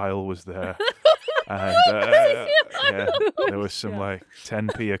whoopsie aisle was there. And there was some like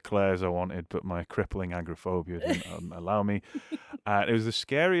 10p eclairs I wanted, but my crippling agoraphobia didn't allow me. It was the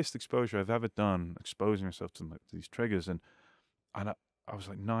scariest exposure I've ever done, exposing myself to these triggers. And I was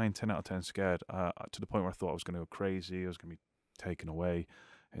like 9, 10 out of 10 scared, to the point where I thought I was going to go crazy. I was going to be taken away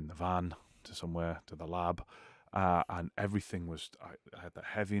in the van to somewhere, to the lab, and everything was, I had that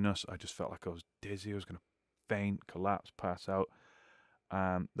heaviness. I just felt like I was dizzy. I was going to faint, collapse, pass out.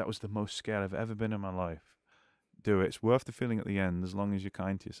 That was the most scared I've ever been in my life. Do it. It's worth the feeling at the end, as long as you're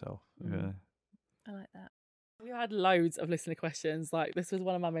kind to yourself. Yeah. I like that. We had loads of listener questions. Like, this was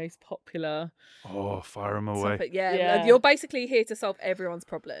one of my most popular. Oh, fire them away. Topic. Yeah. You're basically here to solve everyone's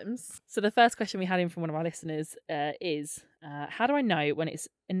problems. So the first question we had in from one of our listeners is, how do I know when it's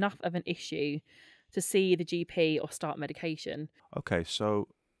enough of an issue to see the GP or start medication? Okay, so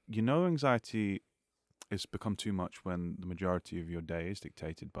anxiety has become too much when the majority of your day is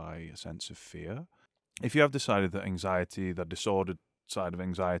dictated by a sense of fear. If you have decided that anxiety, the disordered side of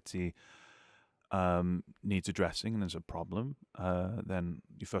anxiety, needs addressing and there's a problem, then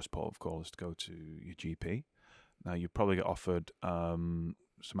your first port of call is to go to your GP. Now, you probably get offered some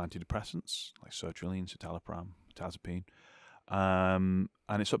antidepressants like sertraline, citalopram, mirtazapine, and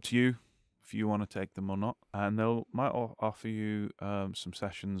it's up to you if you want to take them or not. And they'll might offer you some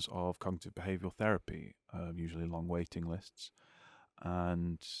sessions of cognitive behavioural therapy, usually long waiting lists.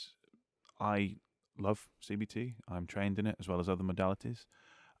 And I love CBT. I'm trained in it as well as other modalities.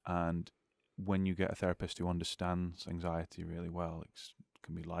 And when you get a therapist who understands anxiety really well, it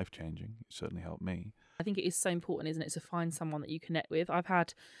can be life-changing. It certainly helped me. I think it is so important, isn't it, to find someone that you connect with. I've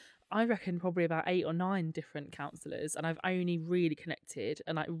had, I reckon, probably about 8 or 9 different counsellors, and I've only really connected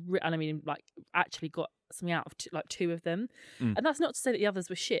and actually got something out of like 2 of them. And that's not to say that the others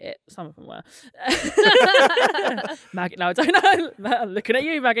were shit. Some of them were. Maggie, no, I don't know. Looking at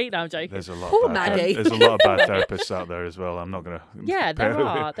you, Maggie. No, I'm joking. There's a lot. Poor Maggie. There's a lot of bad therapists out there as well. I'm not gonna. Yeah, there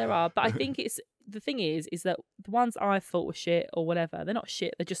are. But I think the thing is that the ones I thought were shit or whatever, they're not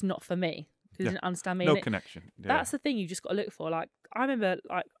shit. They're just not for me because they didn't understand me. No connection. Yeah. That's the thing you just got to look for. Like I remember,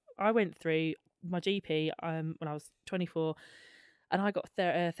 like I went through my GP when I was 24, and I got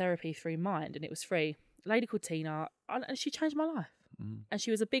therapy through Mind, and it was free. A lady called Tina, and she changed my life. And she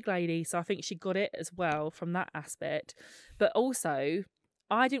was a big lady, so I think she got it as well from that aspect. But also,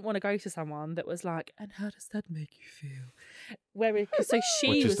 I didn't want to go to someone that was like, and how does that make you feel? Which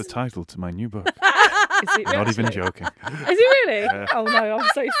is the title to my new book. Is it Not even joking. Is it really? Yeah. Oh no, I'm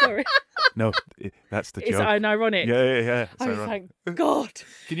so sorry. No, that's the joke. Is it ironic? Yeah. It's Oh, ironic. thank God.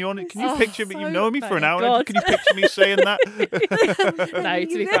 Can you picture me? so You've known me for an thank hour. God. Can you picture me saying that? No,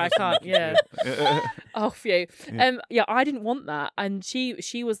 to be fair, I can't. Yeah. Oh, phew. Yeah. I didn't want that, and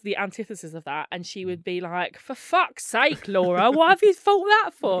she was the antithesis of that, and she would be like, "For fuck's sake, Laura, what have you thought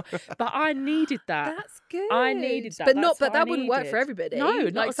that for?" But I needed that. That's good. I needed that. But that wouldn't work for everybody. No,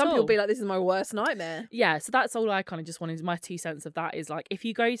 not like at some all. people be like, "This is my worst nightmare." Yeah, so that's all I kind of just wanted. My 2 cents of that is like, if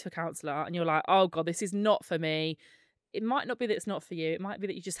you go to a counsellor and you're like, "Oh God, this is not for me," it might not be that it's not for you. It might be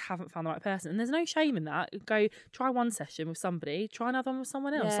that you just haven't found the right person, and there's no shame in that. Go try one session with somebody, try another one with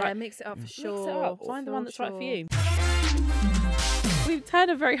someone else. Yeah, like, mix it up for mix sure. it up. Find the one that's right for sure. you. We've had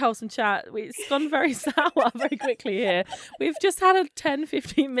a very wholesome chat. It's gone very sour very quickly here. We've just had a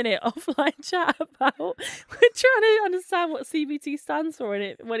 10-15 minute offline chat about, we're trying to understand what CBT stands for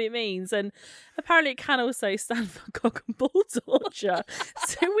and what it means. And apparently it can also stand for cock and ball torture.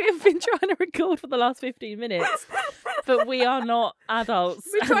 So we have been trying to record for the last 15 minutes, but we are not adults.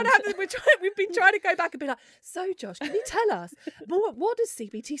 We've been trying to go back and be like, "So Josh, can you tell us what does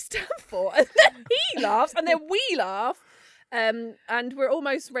CBT stand for?" And then he laughs, and then we laugh. And we're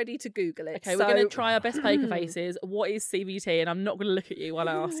almost ready to Google it. Okay, we're going to try our best poker faces. What is CBT? And I'm not going to look at you while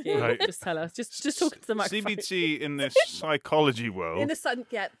I ask you. Right. Just tell us. Just talk to the microphone. CBT in this psychology world in the sun.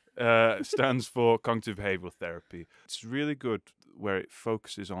 Yeah. stands for cognitive behavioural therapy. It's really good where it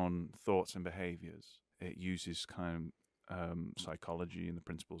focuses on thoughts and behaviours. It uses kind of psychology and the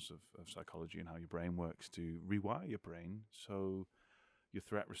principles of psychology and how your brain works to rewire your brain so your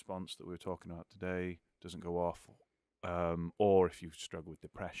threat response that we were talking about today doesn't go off. Or if you struggle with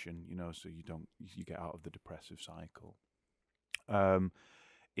depression, so you get out of the depressive cycle.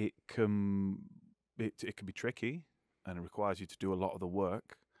 It can be tricky, and it requires you to do a lot of the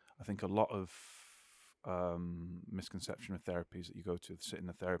work. I think a lot of misconception of therapy is that you go to sit in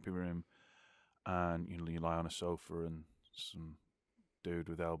the therapy room, and you lie on a sofa, and some dude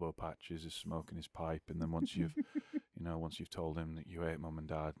with elbow patches is smoking his pipe, and then once you've told him that you hate mum and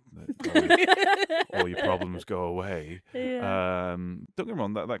dad, that all your problems go away. Yeah. Don't get me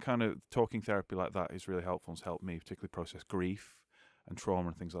wrong, that kind of talking therapy like that is really helpful and has helped me particularly process grief and trauma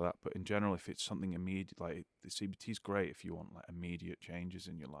and things like that. But in general, if it's something immediate, like the CBT is great if you want like immediate changes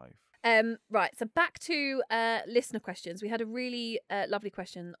in your life. Right, so back to listener questions. We had a really lovely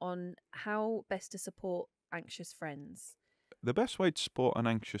question on how best to support anxious friends. The best way to support an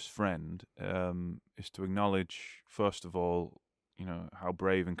anxious friend is to acknowledge, first of all, how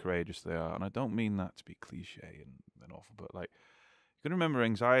brave and courageous they are. And I don't mean that to be cliche and awful, but like, you got to remember,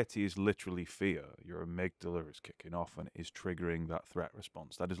 anxiety is literally fear. Your amygdala is kicking off and it is triggering that threat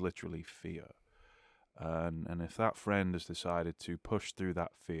response. That is literally fear. And if that friend has decided to push through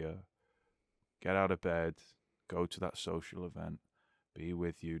that fear, get out of bed, go to that social event, be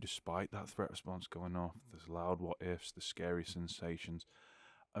with you despite that threat response going off, there's loud what ifs, the scary sensations.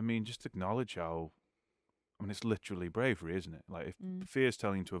 I mean, just acknowledge it's literally bravery, isn't it? Like, if fear's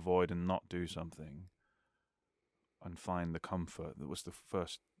telling you to avoid and not do something and find the comfort, that was the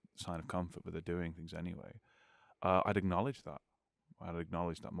first sign of comfort, but they're doing things anyway. I'd acknowledge that. I'd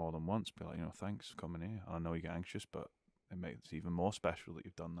acknowledge that more than once. Be like, thanks for coming here. I know you get anxious, but it makes it even more special that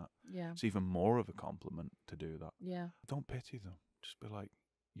you've done that. Yeah. It's even more of a compliment to do that. Yeah. Don't pity them. Just be like,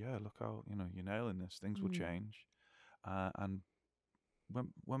 yeah, look how, you're nailing this. Things will change. And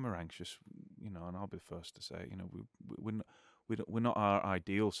when we're anxious, and I'll be the first to say, we we're not our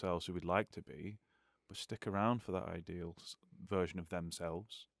ideal selves who we'd like to be, but stick around for that ideal version of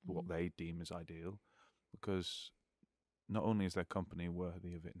themselves, what they deem as ideal, because not only is their company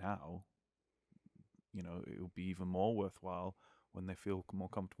worthy of it now, you know, it will be even more worthwhile when they feel more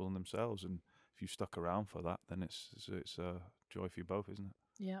comfortable in themselves. And if you stuck around for that, then it's a joy for you both, isn't it?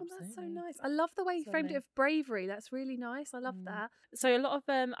 Yeah, Oh, absolutely. that's so nice. I love the way you framed it of bravery. That's really nice. I love that. So a lot of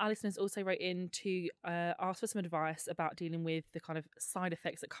our listeners also wrote in to ask for some advice about dealing with the kind of side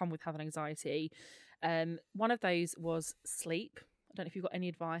effects that come with having anxiety. One of those was sleep. I don't know if you've got any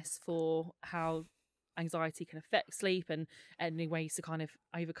advice for how anxiety can affect sleep and any ways to kind of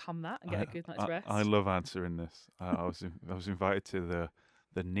overcome that and get a good night's rest. I love answering this. I was invited to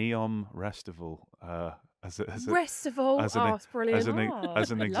the Neom Restival as it's brilliant.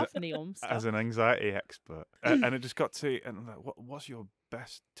 as an anxiety expert, and it just got to, and I'm like, what's your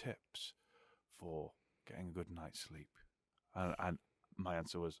best tips for getting a good night's sleep? And my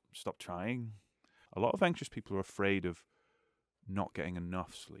answer was, stop trying. A lot of anxious people are afraid of not getting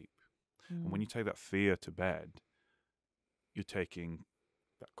enough sleep. And when you take that fear to bed, you're taking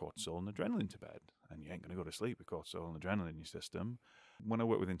that cortisol and adrenaline to bed, and you ain't going to go to sleep with cortisol and adrenaline in your system. When I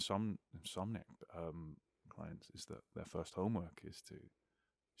work with insomniac clients, is that their first homework is to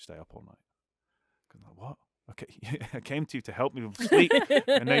stay up all night. Because like, what? Okay, I came to you to help me with sleep,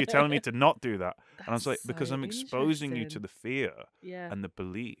 and now you're telling me to not do that. And I was like, because I'm exposing you to the fear and the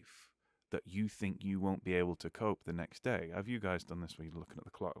belief that you think you won't be able to cope the next day. Have you guys done this where you're looking at the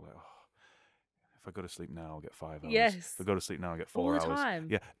clock like, oh, if I go to sleep now, I'll get 5 hours. Yes. If I go to sleep now, I'll get 4 hours. All the time.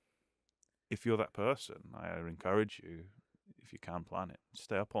 Yeah. If you're that person, I encourage you, if you can plan it,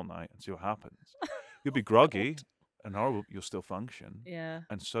 stay up all night and see what happens. You'll be groggy and horrible, you'll still function. Yeah.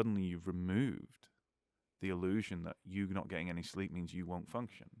 And suddenly you've removed the illusion that you not getting any sleep means you won't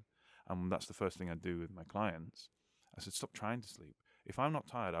function. And that's the first thing I do with my clients. I said, stop trying to sleep. If I'm not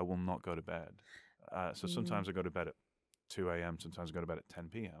tired, I will not go to bed. So sometimes I go to bed at 2 a.m., sometimes I go to bed at 10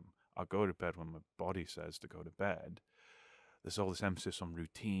 p.m. I'll go to bed when my body says to go to bed. There's all this emphasis on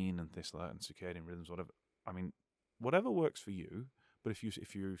routine and this, that, and circadian rhythms, whatever. I mean, whatever works for you. But if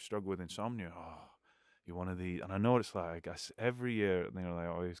you struggle with insomnia, you're one of these. And I know what it's like. I guess every year, you know, I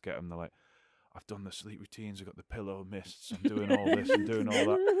always get them. They're like, I've done the sleep routines. I've got the pillow mists. I'm doing all this and doing all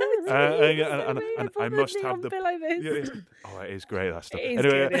that. And I must have the pillow mist. it is great, that stuff. It is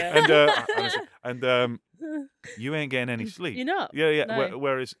Anyway, good, yeah. and you ain't getting any sleep. You're not. Yeah. No.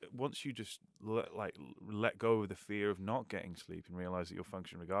 Whereas once you just let go of the fear of not getting sleep and realize that you'll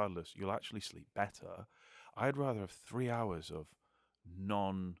function regardless, you'll actually sleep better. I'd rather have 3 hours of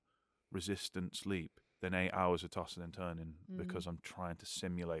non-resistant sleep than 8 hours of tossing and turning because I'm trying to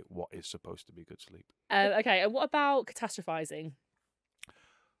simulate what is supposed to be good sleep. Okay, and what about catastrophizing?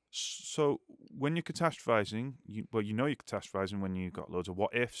 So when you're catastrophizing, you know you're catastrophizing when you've got loads of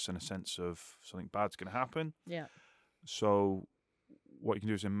what ifs and a sense of something bad's going to happen. Yeah. So what you can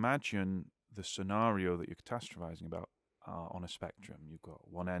do is imagine the scenario that you're catastrophizing about on a spectrum. You've got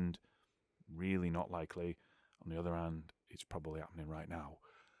one end, really not likely. On the other hand, it's probably happening right now.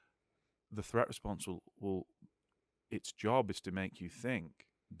 The threat response will its job is to make you think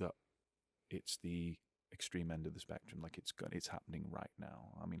that it's the extreme end of the spectrum, like it's happening right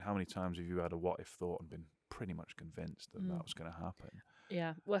now. I mean, how many times have you had a what if thought and been pretty much convinced that that was going to happen?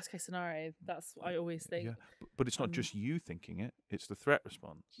 Yeah, worst case scenario. That's what I always think. Yeah, but it's not just you thinking it; it's the threat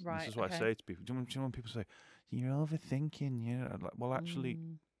response. Right. This is what I say to people. Do you know when people say you're overthinking? Yeah, like, well, actually,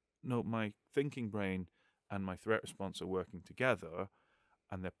 no. My thinking brain and my threat response are working together,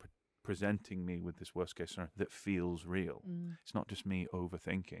 and they're presenting me with this worst case scenario that feels real. It's not just me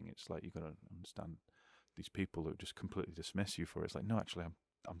overthinking. It's like you've got to understand these people who just completely dismiss you for it. It's like, no, actually,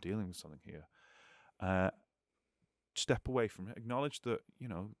 I'm dealing with something here. Step away from it. Acknowledge that, you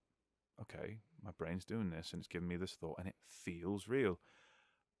know, okay, my brain's doing this and it's giving me this thought and it feels real.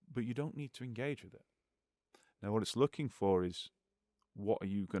 But you don't need to engage with it. Now, what it's looking for is, what are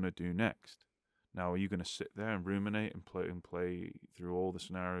you going to do next? Now, are you going to sit there and ruminate and play through all the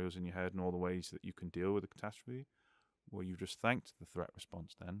scenarios in your head and all the ways that you can deal with a catastrophe? Well, you've just thanked the threat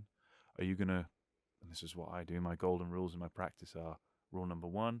response then. Are you going to, and this is what I do, my golden rules in my practice are, rule number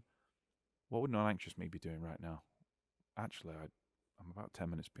 1, what would non-anxious me be doing right now? Actually, I'm about 10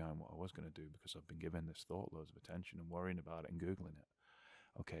 minutes behind what I was going to do because I've been giving this thought loads of attention and worrying about it and Googling it.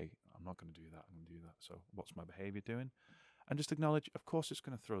 Okay, I'm not going to do that, I'm going to do that. So what's my behavior doing? And just acknowledge, of course it's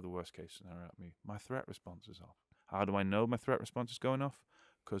going to throw the worst case scenario at me. My threat response is off. How do I know my threat response is going off?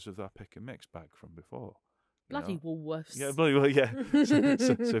 Because of that pick and mix bag from before. Bloody Woolworths. Yeah, bloody well, yeah.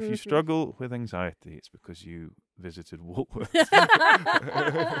 So if you struggle with anxiety, it's because you visited Woolworths.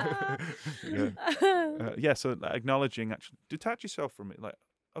 yeah, so acknowledging, actually, detach yourself from it. Like,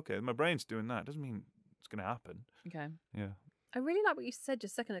 okay, my brain's doing that. Doesn't mean it's going to happen. Okay. Yeah. I really like what you said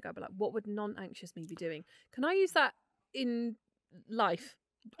just a second ago, but like, what would non-anxious me be doing? Can I use that in life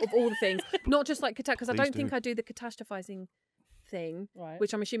of all the things? Not just like because I don't think I do the catastrophizing thing, Right.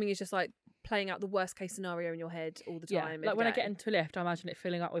 which I'm assuming is just like playing out the worst case scenario in your head all the time. Like when I get into a lift, I imagine it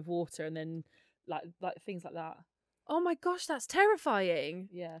filling up with water and then like things like that. Oh my gosh, that's terrifying.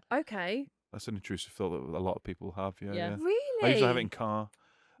 Yeah. Okay. That's an intrusive thought that a lot of people have. Yeah. Yeah. Really? I usually have it in car.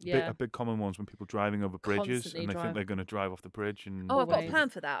 Yeah. A big common one's when people driving over bridges Constantly and they think they're going to drive off the bridge. And Oh, I've got a Always. plan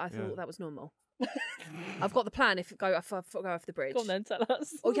for that. I thought that was normal. I've got the plan if I go off the bridge. Go on then, tell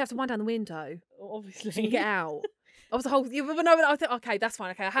us. Or you have to wind down the window Obviously. so you get out. I was a whole. No, I think okay, that's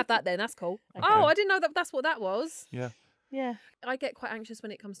fine. Okay, I have that then. That's cool. Okay. Oh, I didn't know that's what that was. Yeah. Yeah. I get quite anxious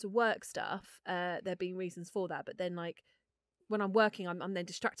when it comes to work stuff. There being reasons for that, but then like when I'm working, I'm then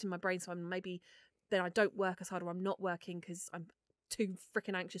distracting my brain, so then I don't work as hard, or I'm not working because I'm too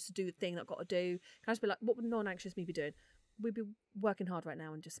freaking anxious to do the thing that I've got to do. Can I just be like, what would non-anxious me be doing? We'd be working hard right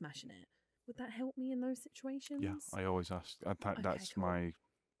now and just smashing it. Would that help me in those situations? Yeah, I always ask. That's cool.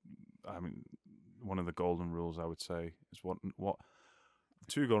 one of the golden rules, I would say, is what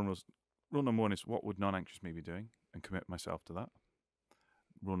two golden rules. Rule number one is what would non-anxious me be doing, and commit myself to that.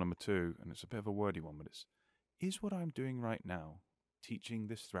 Rule number two, and it's a bit of a wordy one, but is what I'm doing right now teaching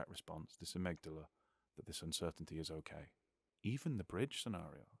this threat response, this amygdala, that this uncertainty is okay? Even the bridge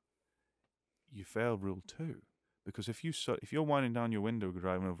scenario, you fail rule two, because if you're winding down your window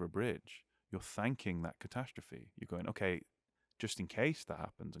driving over a bridge, you're thanking that catastrophe. You're going, okay, just in case that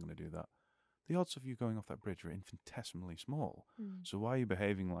happens, I'm going to do that. The odds of you going off that bridge are infinitesimally small. So why are you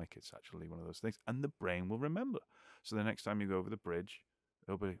behaving like it's actually one of those things? And the brain will remember. So the next time you go over the bridge,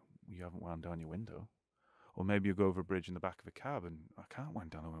 it'll be, you haven't wound down your window. Or maybe you go over a bridge in the back of a cab and I can't wind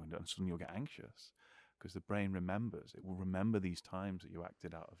down the window, and suddenly you'll get anxious because the brain remembers. It will remember these times that you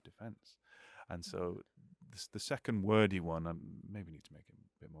acted out of defense. And so the second wordy one, I maybe need to make it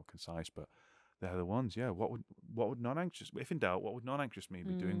a bit more concise, but they're the ones, yeah. What would non-anxious, if in doubt, what would non-anxious me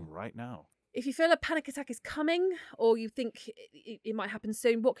be doing right now? If you feel a panic attack is coming, or you think it might happen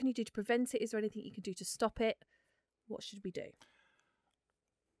soon, what can you do to prevent it? Is there anything you can do to stop it? What should we do?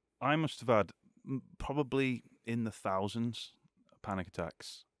 I must have had probably in the thousands panic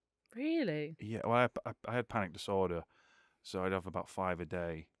attacks. Really? Yeah, well, I had panic disorder, so I'd have about 5 a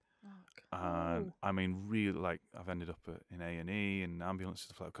day. And I mean, really, like, I've ended up in A&E and ambulances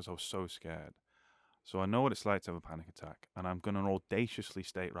stuff like that because I was so scared. So I know what it's like to have a panic attack, and I'm going to audaciously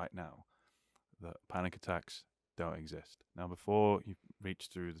state right now that panic attacks don't exist. Now, before you reach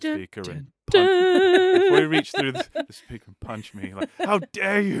through the speaker and before you reach through the speaker and punch me, like, how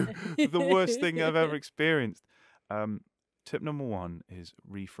dare you? The worst thing I've ever experienced. Tip number one is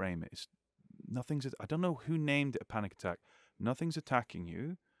reframe it. I don't know who named it a panic attack. Nothing's attacking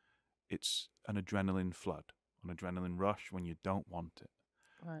you. It's an adrenaline flood, an adrenaline rush when you don't want it.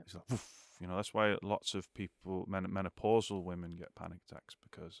 Right. It's like, woof, that's why lots of people, menopausal women, get panic attacks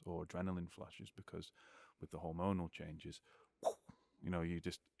or adrenaline flushes because with the hormonal changes,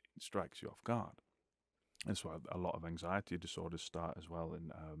 it strikes you off guard. That's why a lot of anxiety disorders start as well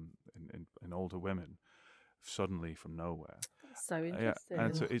in older women, suddenly from nowhere. That's so interesting.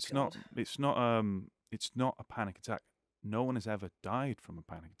 And so it's not a panic attack. No one has ever died from a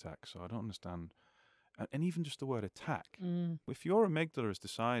panic attack, so I don't understand. And even just the word attack. If your amygdala has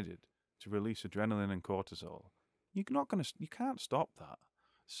decided to release adrenaline and cortisol, you can't stop that.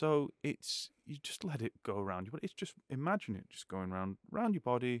 So you just let it go around you. But it's just, imagine it just going around your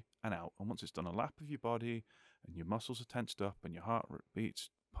body and out. And once it's done a lap of your body and your muscles are tensed up and your heart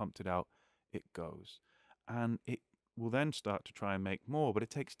beats pumped it out, it goes. And it will then start to try and make more, but it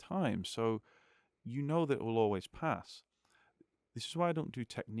takes time. So you know that it will always pass. This is why I don't do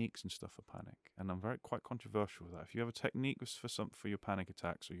techniques and stuff for panic, and I'm quite controversial with that. If you have a technique for your panic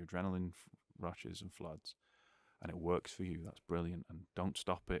attacks or your adrenaline rushes and floods, and it works for you, that's brilliant, and don't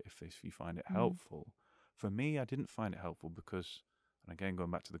stop it if you find it helpful. For me, I didn't find it helpful because, and again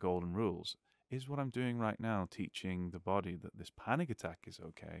going back to the golden rules, is what I'm doing right now teaching the body that this panic attack is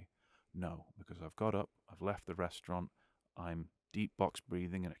okay? No, because I've got up, I've left the restaurant, I'm deep box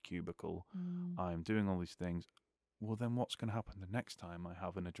breathing in a cubicle, I'm doing all these things. Well, then what's going to happen the next time I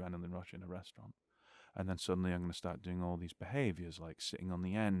have an adrenaline rush in a restaurant? And then suddenly I'm going to start doing all these behaviors like sitting on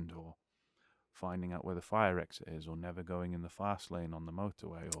the end or finding out where the fire exit is or never going in the fast lane on the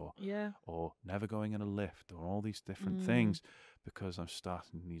motorway or never going in a lift or all these different things because I'm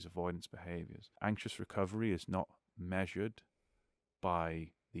starting these avoidance behaviors. Anxious recovery is not measured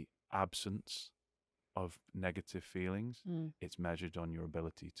by the absence of negative feelings. It's measured on your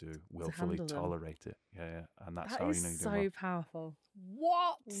ability to willfully handle them. tolerate it. Yeah, and that's That how is you know you're so doing powerful.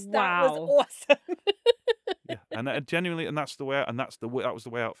 What? Wow. That was awesome. well. Yeah, and genuinely, and that was the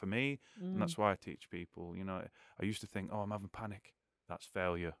way out for me, and that's why I teach people. You know, I used to think, oh, I'm having panic. That's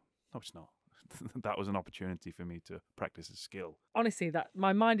failure. No, it's not. That was an opportunity for me to practice a skill. Honestly, that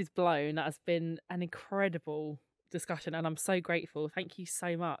my mind is blown. That has been an incredible discussion, and I'm so grateful. Thank you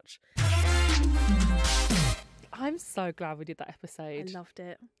so much. I'm so glad we did that episode. I loved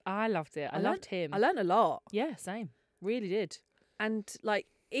it. I loved it. I loved him. I learned a lot. Yeah, same. Really did. And like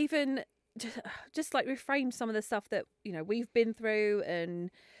even just like reframe some of the stuff that, you know, we've been through and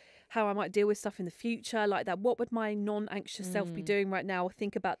how I might deal with stuff in the future, like that. What would my non-anxious self be doing right now? Or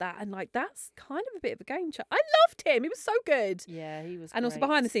think about that, and like that's kind of a bit of a game changer. I loved him; he was so good. Yeah, he was. And great. Also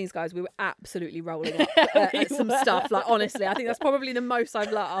behind the scenes, guys, we were absolutely rolling up at some stuff. Like honestly, I think that's probably the most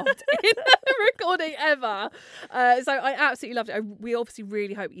I've laughed in a recording ever. So I absolutely loved it. We obviously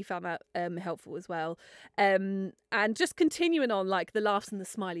really hope you found that helpful as well. And just continuing on like the laughs and the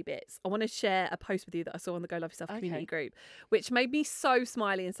smiley bits, I want to share a post with you that I saw on the Go Love Yourself community group, which made me so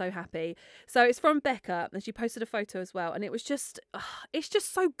smiley and so happy. So it's from Becca, and she posted a photo as well, and it was just, it's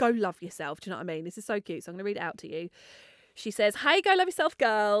just so go love yourself. Do you know what I mean? This is so cute. So I'm going to read it out to you. She says, "Hey, Go Love Yourself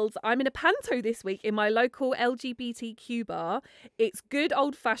girls. I'm in a panto this week in my local LGBTQ bar. It's good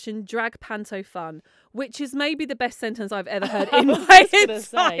old-fashioned drag panto fun," which is maybe the best sentence I've ever heard in my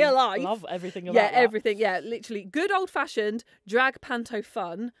entire life. Love everything about that. Yeah, everything. Yeah, literally. Good old-fashioned drag panto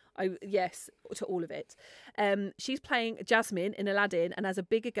fun. Yes, to all of it. She's playing Jasmine in Aladdin, and as a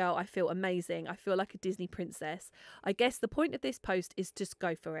bigger girl, I feel amazing. I feel like a Disney princess. I guess the point of this post is just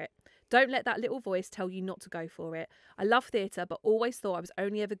go for it. Don't let that little voice tell you not to go for it. I love theatre, but always thought I was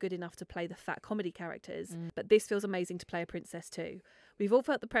only ever good enough to play the fat comedy characters. But this feels amazing to play a princess too. We've all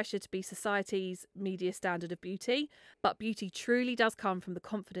felt the pressure to be society's media standard of beauty, but beauty truly does come from the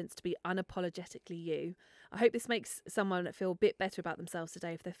confidence to be unapologetically you. I hope this makes someone feel a bit better about themselves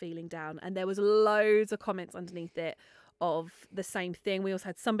today if they're feeling down. And there was loads of comments underneath it of the same thing. We also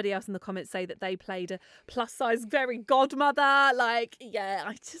had somebody else in the comments say that they played a plus size fairy godmother. Like, yeah,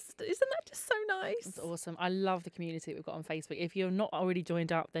 isn't that just so nice? It's awesome. I love the community we've got on Facebook. If you're not already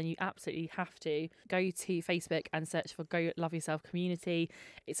joined up, then you absolutely have to go to Facebook and search for Go Love Yourself Community.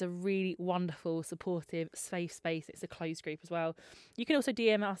 It's a really wonderful, supportive, safe space. It's a closed group as well. You can also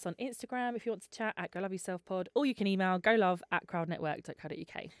DM us on Instagram if you want to chat at Go Love Yourself Pod, or you can email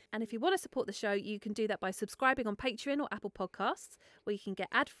golove@crowdnetwork.co.uk. And if you want to support the show, you can do that by subscribing on Patreon or Apple Podcasts, where you can get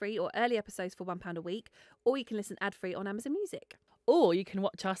ad-free or early episodes for £1 a week, or you can listen ad-free on Amazon Music. Or you can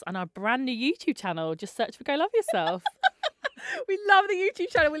watch us on our brand new YouTube channel. Just search for Go Love Yourself. We love the YouTube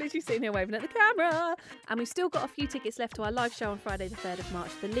channel. We're literally sitting here waving at the camera. And we've still got a few tickets left to our live show on Friday the 3rd of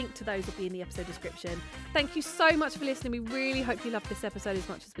March. The link to those will be in the episode description. Thank you so much for listening. We really hope you loved this episode as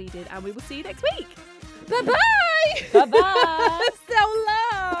much as we did. And we will see you next week. Bye-bye. Bye-bye. So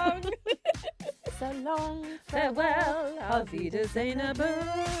long. So long. Farewell. Auf Wiedersehen.